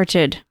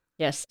 stout-hearted.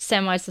 Yes,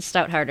 Samwise the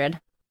stout-hearted.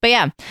 But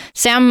yeah,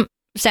 Sam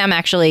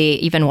actually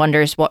even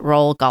wonders what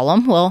role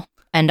Gollum will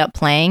end up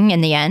playing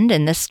in the end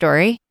in this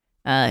story.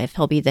 If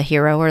he'll be the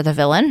hero or the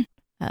villain.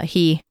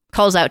 He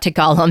calls out to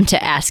Gollum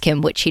to ask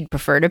him which he'd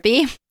prefer to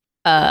be.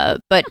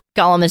 But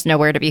Gollum is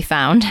nowhere to be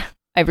found.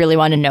 I really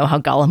want to know how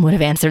Gollum would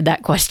have answered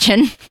that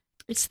question.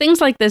 It's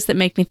things like this that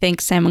make me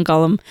think Sam and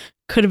Gollum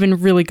could have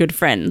been really good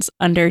friends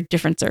under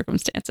different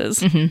circumstances.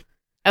 Mm-hmm.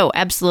 Oh,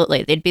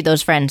 absolutely. They'd be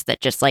those friends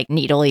that just like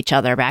needle each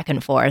other back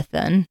and forth.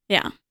 And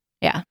Yeah.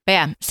 yeah. But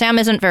yeah, Sam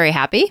isn't very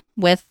happy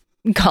with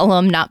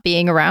Gollum not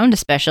being around,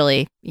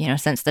 especially,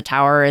 since the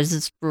tower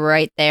is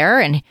right there.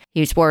 And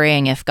he's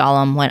worrying if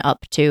Gollum went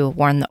up to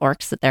warn the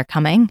orcs that they're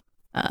coming.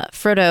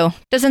 Frodo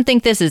doesn't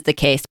think this is the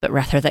case, but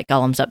rather that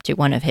Gollum's up to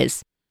one of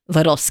his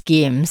little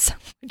schemes,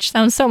 which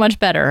sounds so much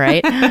better,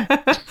 right?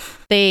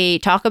 They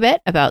talk a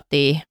bit about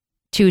the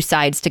 2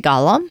 sides to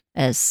Gollum,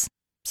 as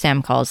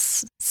Sam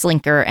calls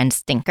Slinker and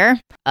Stinker,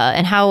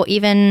 and how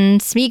even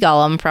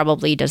Smee-Gollum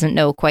probably doesn't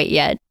know quite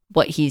yet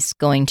what he's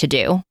going to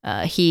do.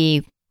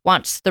 He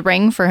wants the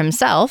ring for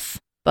himself,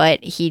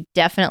 but he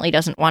definitely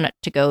doesn't want it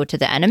to go to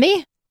the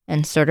enemy,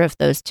 and sort of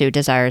those 2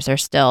 desires are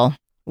still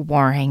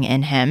warring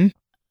in him.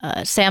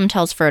 Sam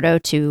tells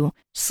Frodo to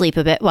sleep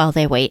a bit while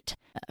they wait.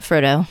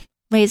 Frodo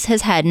lays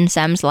his head in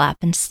Sam's lap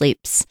and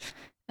sleeps,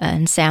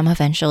 and Sam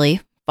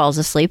eventually falls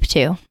asleep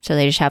too. So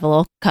they just have a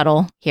little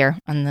cuddle here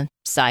on the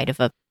side of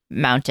a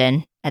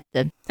mountain at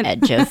the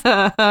edge of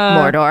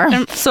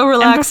Mordor. So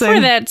relaxing. And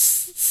before that,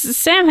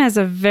 Sam has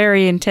a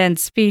very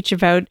intense speech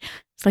about,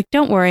 it's like,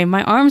 don't worry,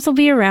 my arms will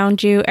be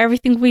around you.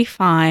 Everything will be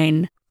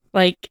fine.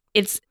 Like,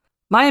 it's...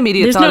 My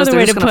immediate There's thought no is other they're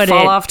way just to going to put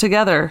fall it. off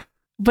together.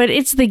 But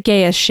it's the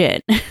gayest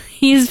shit.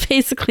 He's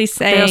basically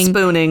They're saying...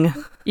 spooning.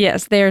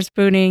 Yes, they're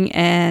spooning,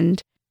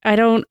 and I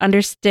don't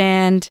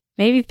understand.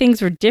 Maybe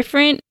things were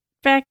different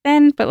back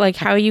then, but like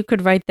how you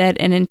could write that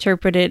and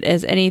interpret it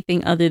as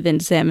anything other than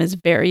Sam is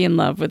very in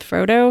love with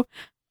Frodo,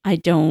 I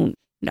don't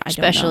know.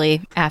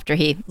 Especially after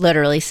he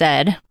literally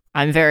said,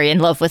 I'm very in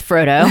love with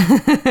Frodo.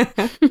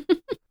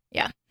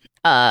 Yeah.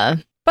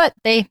 But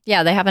they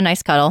have a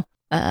nice cuddle.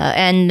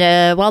 And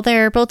while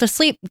they're both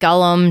asleep,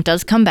 Gollum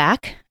does come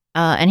back,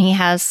 and he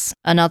has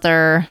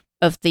another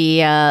of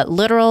the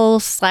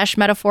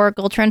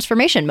literal/metaphorical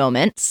transformation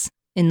moments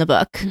in the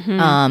book.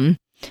 Mhm.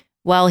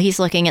 While he's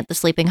looking at the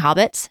sleeping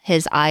hobbits,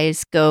 his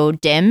eyes go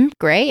dim,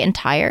 gray, and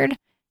tired.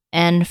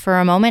 And for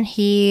a moment,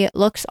 he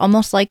looks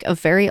almost like a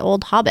very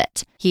old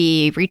hobbit.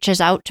 He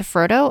reaches out to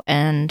Frodo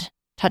and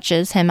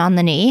touches him on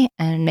the knee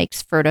and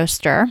makes Frodo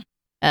stir.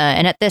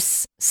 And at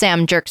this,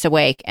 Sam jerks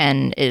awake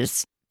and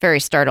is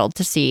very startled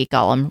to see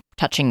Gollum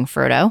touching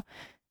Frodo.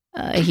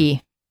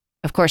 He,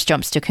 of course,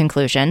 jumps to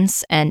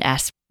conclusions and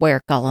asks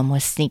where Gollum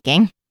was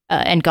sneaking.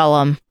 And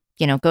Gollum,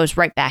 goes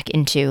right back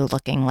into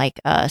looking like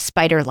a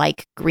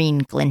spider-like green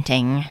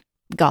glinting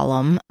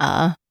Gollum.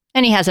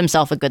 And he has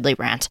himself a goodly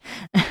rant.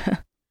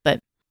 But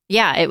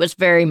Yeah, it was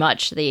very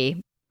much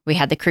we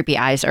had the creepy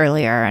eyes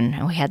earlier,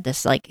 and we had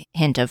this like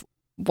hint of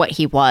what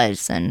he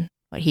was and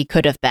what he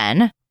could have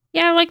been.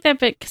 Yeah, I like that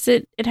bit because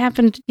it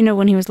happened,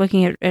 when he was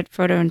looking at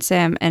Frodo and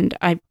Sam, and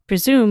I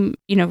presume,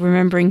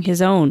 remembering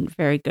his own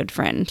very good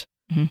friend.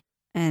 Mm-hmm.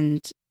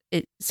 And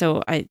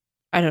so I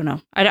don't know.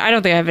 I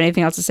don't think I have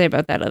anything else to say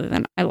about that other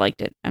than I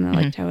liked it, and I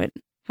liked how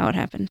it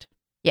happened.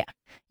 Yeah.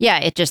 Yeah,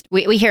 it just,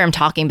 we hear him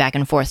talking back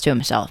and forth to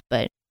himself,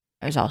 but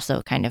there's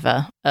also kind of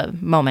a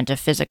moment of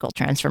physical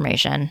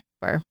transformation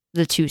for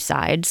the two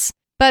sides.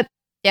 But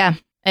yeah,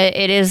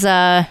 it is,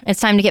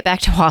 it's time to get back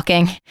to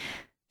walking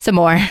some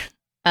more.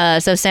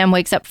 So Sam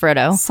wakes up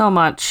Frodo. So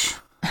much.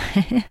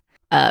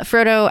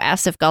 Frodo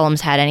asks if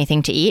Gollum's had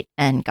anything to eat,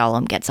 and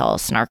Gollum gets all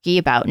snarky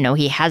about, no,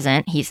 he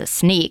hasn't. He's a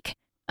sneak.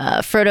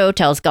 Frodo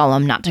tells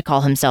Gollum not to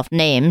call himself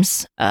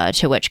names,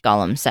 to which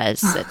Gollum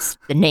says it's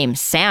the name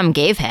Sam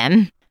gave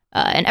him.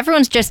 And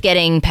everyone's just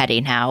getting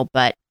petty now,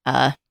 but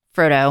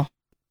Frodo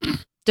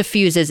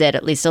diffuses it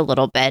at least a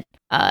little bit.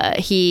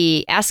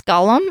 He asks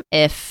Gollum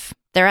if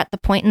they're at the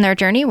point in their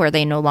journey where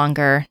they no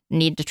longer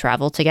need to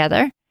travel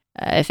together.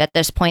 If at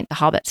this point the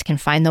hobbits can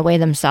find the way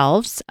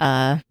themselves,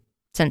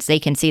 since they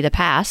can see the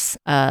pass,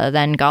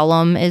 then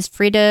Gollum is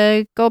free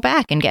to go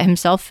back and get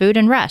himself food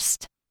and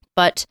rest.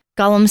 But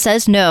Gollum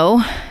says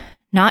no,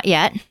 not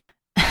yet.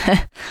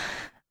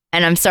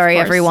 And I'm sorry,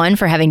 everyone,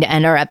 for having to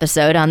end our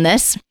episode on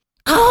this.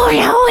 Oh,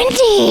 no,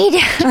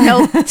 indeed.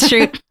 No, it's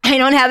true. I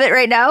don't have it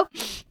right now.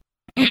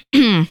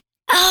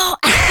 Oh,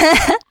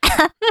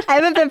 I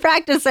haven't been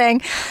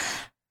practicing.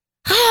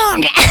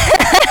 oh,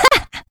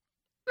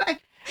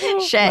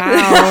 Shit.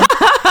 Wow.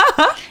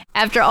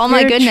 After all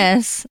my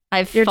goodness,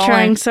 You're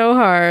trying so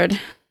hard.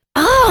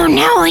 oh,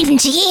 no,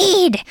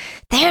 indeed.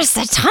 There's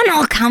the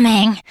tunnel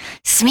coming.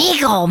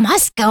 Smeagol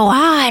must go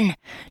on.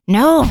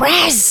 No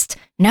rest,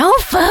 no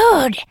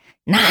food.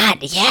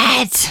 Not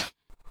yet.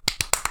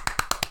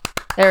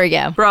 There we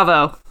go.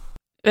 Bravo.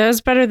 That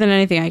was better than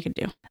anything I could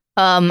do.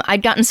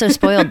 I'd gotten so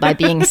spoiled by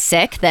being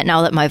sick that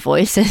now that my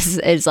voice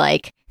is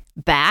like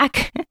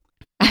back,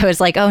 I was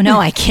like, oh no,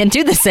 I can't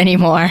do this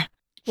anymore.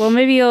 Well,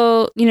 maybe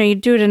you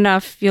do it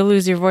enough, you'll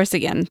lose your voice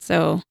again.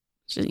 So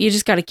you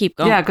just got to keep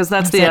going. Yeah, because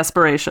that's the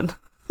aspiration.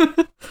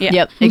 Yeah.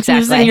 Yep,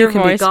 exactly. Losing You your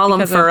can be voice Gollum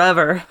because of-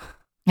 forever.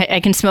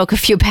 I can smoke a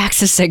few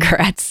packs of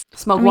cigarettes.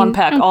 Smoke one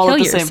pack don't all at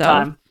kill the same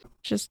yourself. time.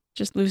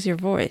 Just lose your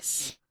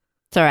voice.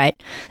 It's all right.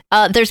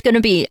 There's going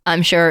to be,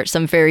 I'm sure,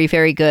 some very,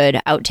 very good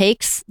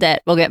outtakes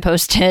that will get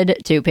posted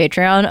to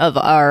Patreon of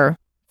our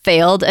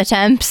failed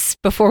attempts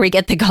before we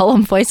get the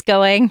Gollum voice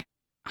going.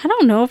 I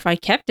don't know if I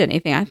kept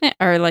anything.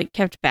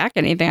 Kept back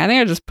anything. I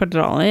think I just put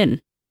it all in.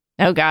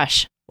 Oh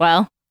gosh.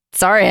 Well,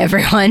 sorry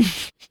everyone.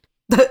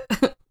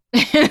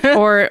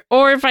 or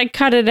if I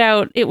cut it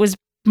out, it was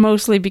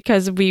mostly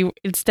because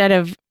instead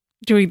of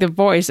doing the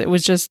voice, it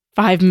was just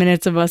 5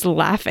 minutes of us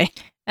laughing.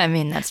 I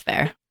mean, that's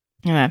fair.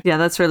 Yeah,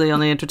 that's really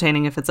only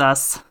entertaining if it's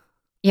us.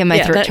 Yeah,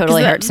 my throat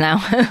totally hurts now.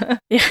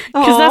 Yeah,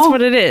 because that's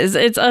what it is.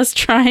 It's us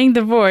trying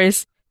the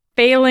voice,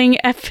 failing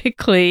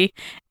epically,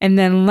 and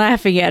then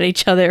laughing at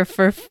each other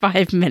for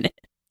 5 minutes.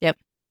 Yep.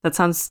 That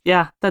sounds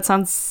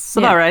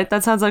about right.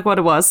 That sounds like what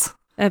it was.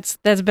 That's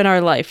been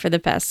our life for the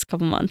past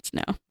couple months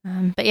now.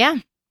 But yeah,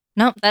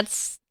 no,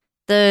 that's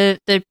the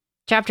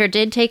chapter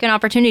did take an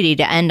opportunity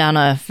to end on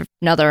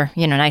another,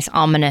 nice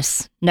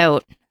ominous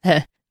note.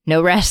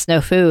 No rest, no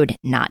food,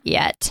 not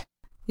yet.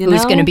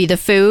 Who's going to be the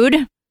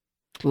food?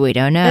 We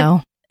don't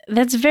know.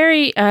 That's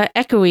very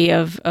echoey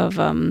of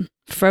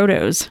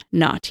Frodo's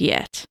not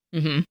yet.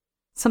 Mm-hmm.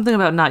 Something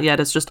about not yet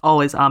is just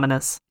always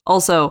ominous.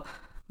 Also,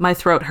 my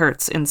throat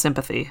hurts in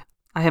sympathy.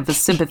 I have a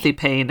sympathy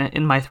pain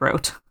in my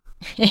throat,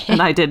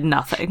 and I did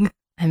nothing.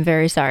 I'm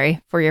very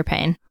sorry for your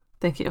pain.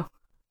 Thank you.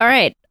 All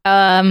right.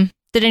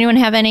 Did anyone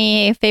have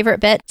any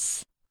favorite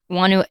bits?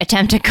 Want to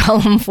attempt a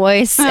Gollum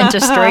voice and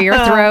destroy your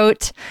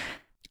throat?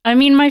 I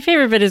mean, my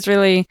favorite bit is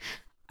really,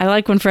 I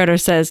like when Frodo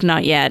says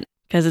not yet,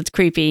 because it's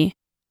creepy.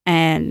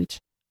 And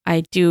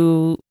I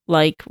do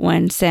like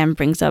when Sam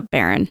brings up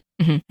Baron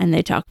and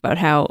they talk about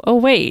how, oh,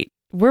 wait,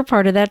 we're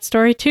part of that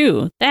story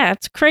too.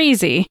 That's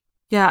crazy.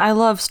 Yeah, I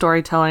love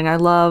storytelling. I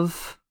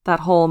love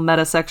that whole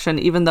meta section,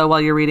 even though while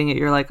you're reading it,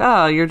 you're like,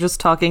 oh, you're just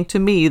talking to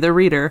me, the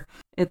reader.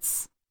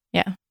 It's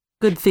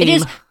good theme. It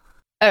is.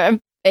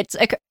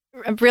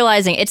 I'm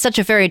realizing it's such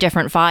a very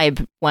different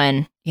vibe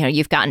when,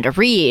 you've gotten to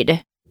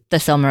read the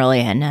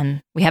Silmarillion,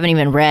 and we haven't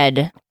even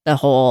read the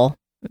whole,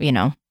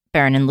 Beren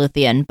and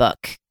Luthien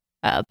book.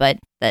 But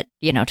that,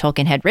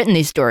 Tolkien had written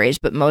these stories,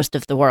 but most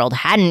of the world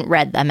hadn't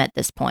read them at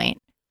this point.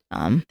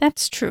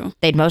 That's true.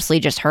 They'd mostly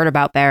just heard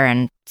about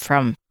Beren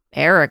from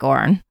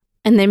Aragorn.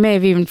 And they may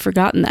have even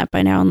forgotten that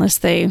by now, unless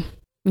they,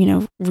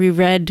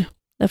 reread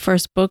the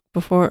first book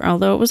before,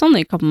 although it was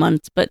only a couple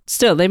months, but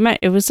still,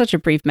 it was such a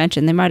brief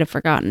mention, they might have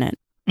forgotten it.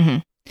 Mm-hmm.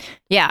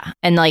 Yeah,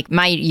 and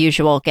my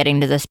usual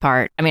getting to this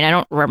part, I mean, I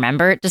don't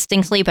remember it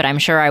distinctly, but I'm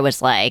sure I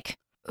was like,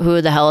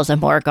 who the hell is a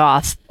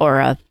Morgoth or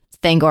a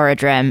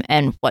Thangorodrim,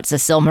 and what's a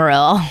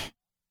Silmaril?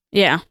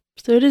 Yeah,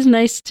 so it is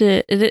nice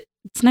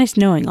it's nice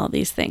knowing all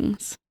these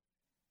things.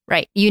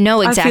 Right. You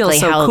know exactly I feel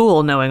so how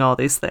cool knowing all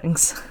these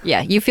things.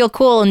 Yeah, you feel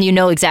cool and you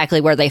know exactly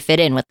where they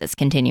fit in with this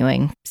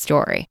continuing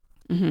story.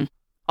 Mm-hmm.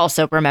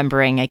 Also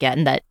remembering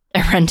again that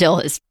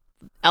Erendil is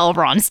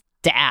Elrond's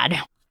dad.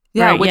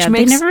 Yeah, Right, which they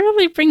makes never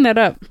really bring that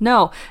up.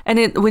 no.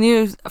 And when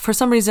you, for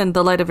some reason,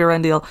 the Light of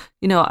Erendil,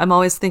 I'm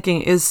always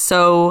thinking is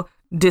so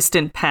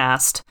distant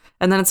past.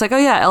 And then it's like, oh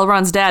yeah,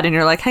 Elrond's dad. And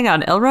you're like, hang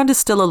on, Elrond is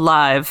still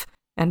alive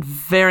and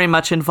very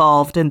much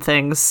involved in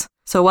things.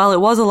 So while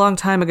it was a long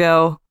time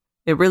ago,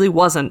 it really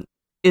wasn't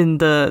in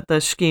the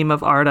scheme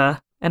of Arda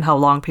and how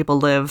long people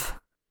live.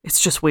 It's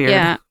just weird.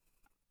 Yeah.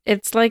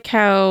 It's like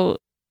how,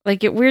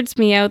 like, it weirds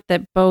me out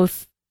that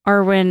both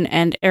Arwen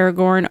and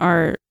Aragorn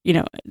are,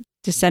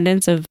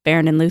 descendants of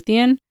Beren and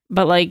Luthien.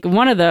 But, like,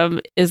 one of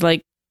them is,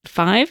 like,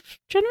 5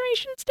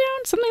 generations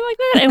down, something like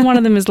that. And one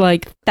of them is,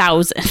 like,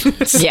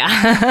 thousands.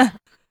 Yeah.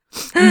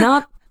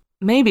 Not,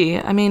 maybe.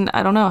 I mean,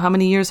 I don't know how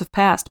many years have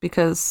passed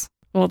because...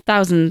 Well,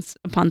 thousands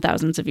upon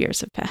thousands of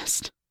years have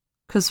passed.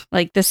 Because,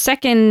 like, the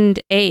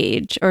second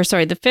age, or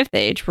sorry, the fifth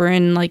age, we're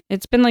in, like,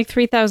 it's been, like,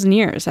 3,000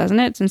 years, hasn't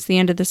it, since the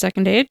end of the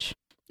second age?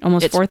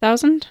 Almost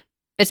 4,000?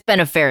 It's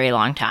been a very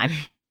long time.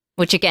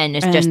 Which, again,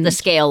 is just the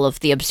scale of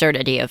the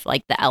absurdity of,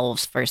 like, the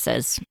elves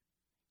versus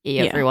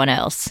everyone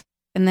else.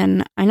 And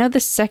then I know the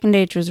second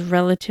age was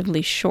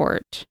relatively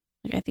short.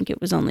 Like, I think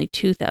it was only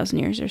 2,000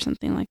 years or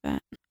something like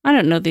that. I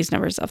don't know these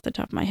numbers off the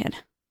top of my head.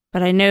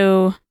 But I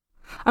know...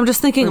 I'm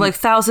just thinking, like,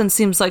 1,000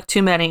 seems like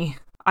too many.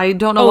 I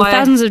don't know why.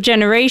 Thousands of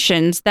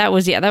generations. That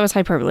was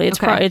hyperbole. It's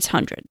it's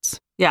hundreds.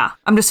 Yeah.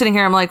 I'm just sitting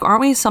here. I'm like,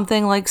 aren't we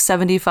something like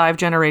 75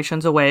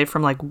 generations away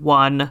from like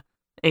 1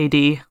 AD?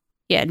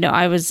 Yeah, no,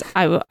 I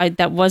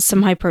that was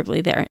some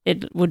hyperbole there.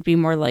 It would be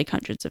more like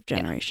hundreds of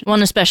generations. Well,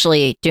 and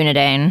especially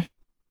Dunedain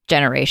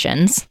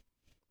generations.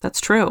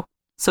 That's true.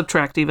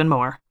 Subtract even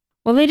more.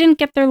 Well, they didn't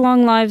get their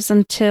long lives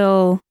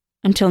until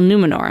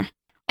Numenor.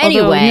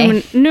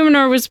 Anyway,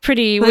 Numenor was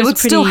pretty... They would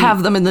still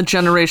have them in the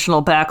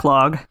generational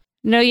backlog.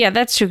 No, yeah,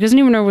 that's true, because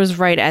Numenor was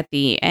right at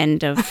the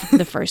end of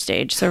the first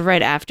age, so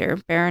right after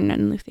Beren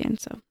and Luthien,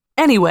 so...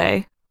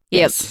 Anyway.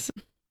 Yes.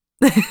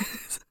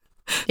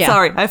 Yeah.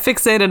 Sorry, I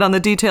fixated on the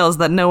details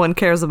that no one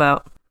cares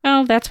about.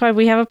 Oh, that's why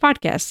we have a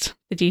podcast.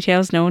 The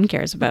details no one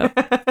cares about.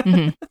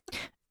 Mm-hmm.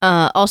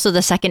 Also,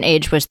 the second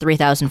age was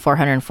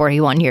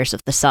 3,441 years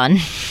of the sun.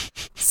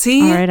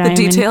 See? The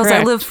details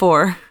I live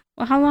for.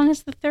 Well, how long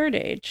is the third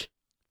age?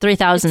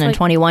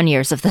 3,021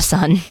 years of the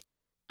sun.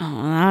 Oh,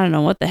 I don't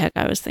know what the heck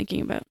I was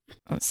thinking about.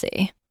 Let's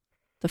see.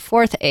 The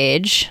fourth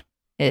age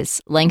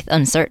is length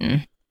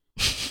uncertain.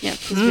 Yeah,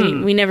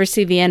 because we never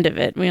see the end of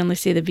it. We only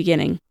see the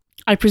beginning.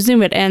 I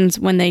presume it ends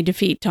when they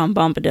defeat Tom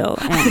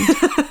Bombadil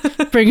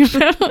and bring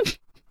about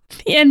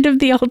the end of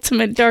the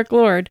ultimate Dark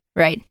Lord.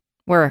 Right.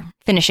 We're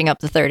finishing up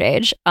the third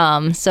age.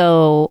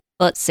 So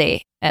let's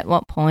see. At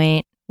what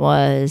point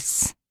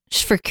was,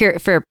 just for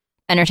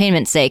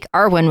entertainment's sake,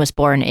 Arwen was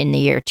born in the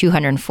year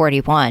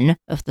 241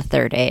 of the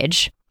third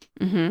age.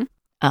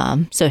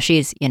 Mm-hmm. So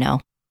she's,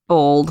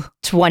 old.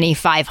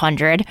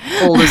 2,500.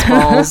 Old as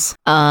balls.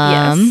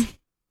 Yes.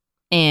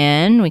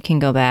 And we can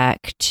go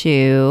back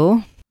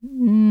to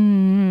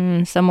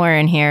somewhere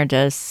in here.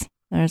 There's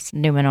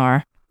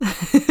Numenor.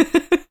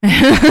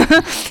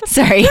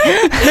 Sorry.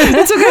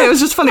 It's okay. It was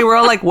just funny. We're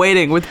all like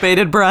waiting with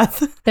bated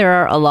breath. There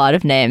are a lot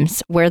of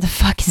names. Where the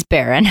fuck is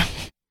Beren?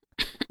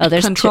 Oh,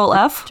 there's Control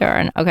F.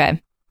 Turin.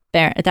 Okay.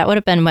 Beren. That would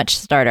have been much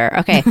starter.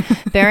 Okay.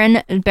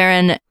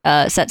 Beren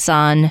sets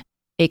on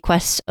a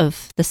quest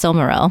of the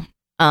Silmaril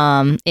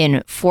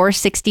in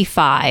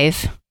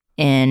 465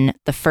 in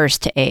the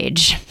first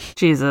age.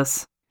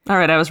 Jesus. All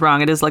right, I was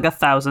wrong. It is like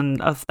 1,000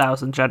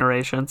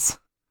 generations.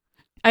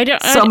 I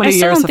don't. So many I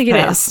still years don't think have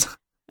it passed. is,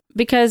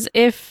 because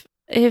if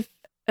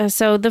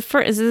so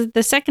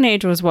the second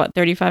age was what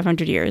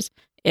 3,500 years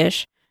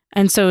ish,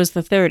 and so is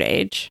the third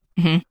age.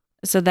 Mm-hmm.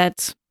 So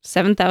that's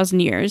 7,000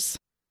 years.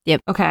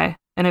 Yep. Okay,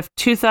 and if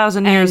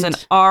 2,000 years in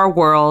our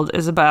world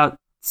is about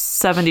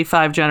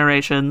 75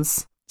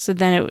 generations, so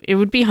then it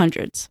would be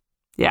hundreds.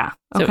 Yeah.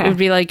 So okay. it would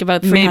be like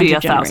about 300 maybe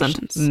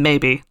 1,000,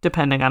 maybe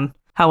depending on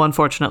how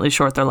unfortunately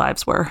short their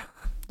lives were.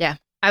 Yeah,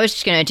 I was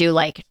just gonna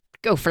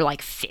go for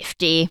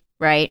 50,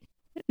 right?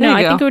 No,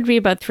 I think it would be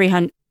about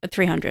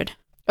 300.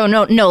 Oh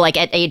no, like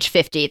at age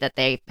 50 that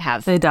they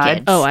died.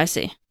 Kids. Oh, I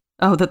see.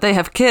 Oh, that they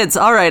have kids.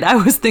 All right, I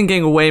was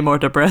thinking way more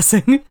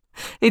depressing.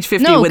 Age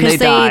 50 when they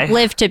die. No, because they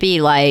live to be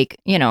a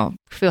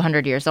few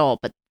hundred years old.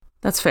 But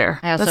that's fair.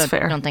 I also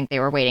don't think they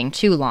were waiting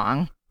too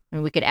long. I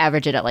mean, we could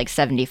average it at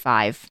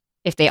 75.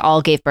 If they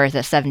all gave birth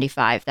at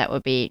 75, that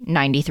would be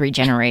 93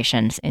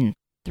 generations in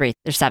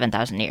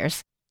 7,000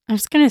 years. I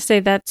was gonna say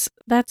that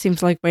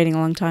seems like waiting a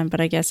long time, but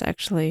I guess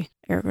actually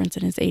Aragorn's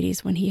in his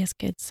 80s when he has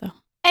kids. So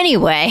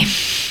anyway,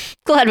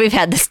 glad we've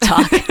had this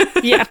talk.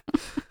 Yeah,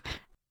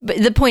 but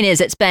the point is,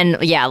 it's been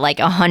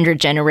 100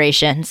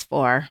 generations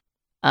for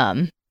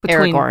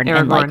Aragorn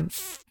and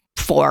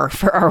 4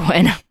 for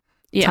Arwen.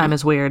 Yeah. Time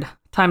is weird.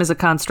 Time is a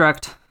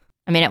construct.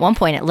 I mean, at one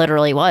point it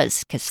literally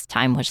was, because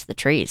time was the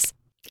trees.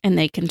 And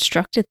they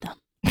constructed them.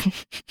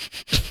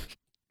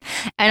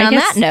 And I on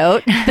guess that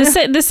note,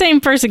 the same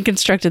person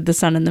constructed the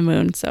sun and the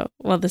moon. So,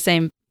 well, the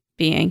same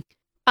being.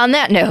 on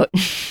that note,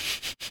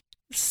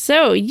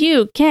 So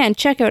you can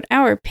check out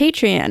our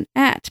Patreon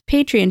at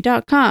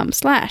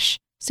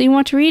patreon.com/So You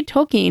Want to Read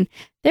Tolkien.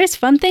 There's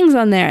fun things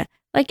on there,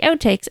 like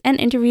outtakes and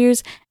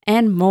interviews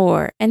and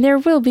more. And there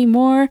will be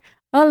more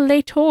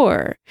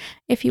later.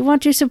 If you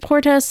want to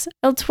support us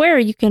elsewhere,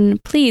 you can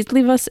please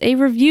leave us a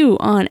review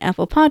on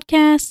Apple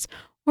Podcasts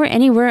or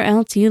anywhere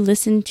else you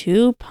listen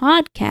to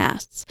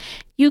podcasts.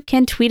 You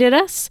can tweet at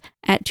us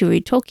at To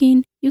Read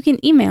Tolkien. You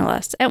can email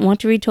us at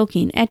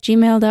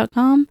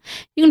wanttoreadtolkien@gmail.com.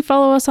 You can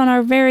follow us on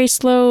our very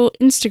slow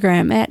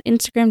Instagram at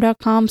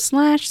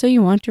instagram.com/So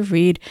You Want to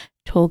Read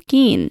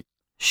Tolkien.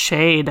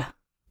 Shade.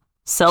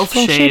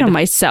 Self-shade. Shade on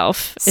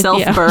myself.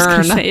 Self-burn. I was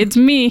gonna say, it's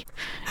me.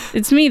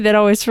 It's me that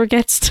always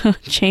forgets to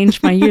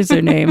change my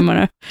username when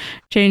I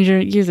change your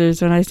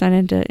users when I sign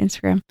into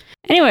Instagram.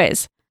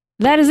 Anyways,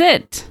 that is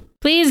it.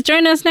 Please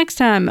join us next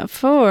time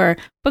for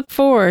Book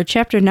 4,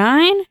 Chapter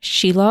 9,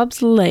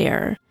 Shelob's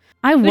Lair.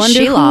 I wonder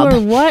Shelob? who or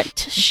what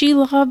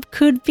Shelob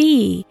could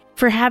be.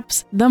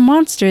 Perhaps the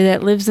monster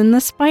that lives in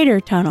the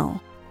spider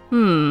tunnel.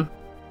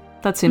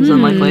 That seems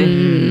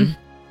unlikely.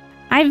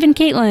 I've been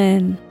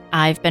Caitlin.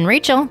 I've been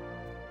Rachel.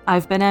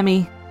 I've been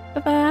Emmy.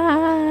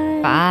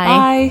 Bye-bye.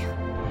 Bye. Bye.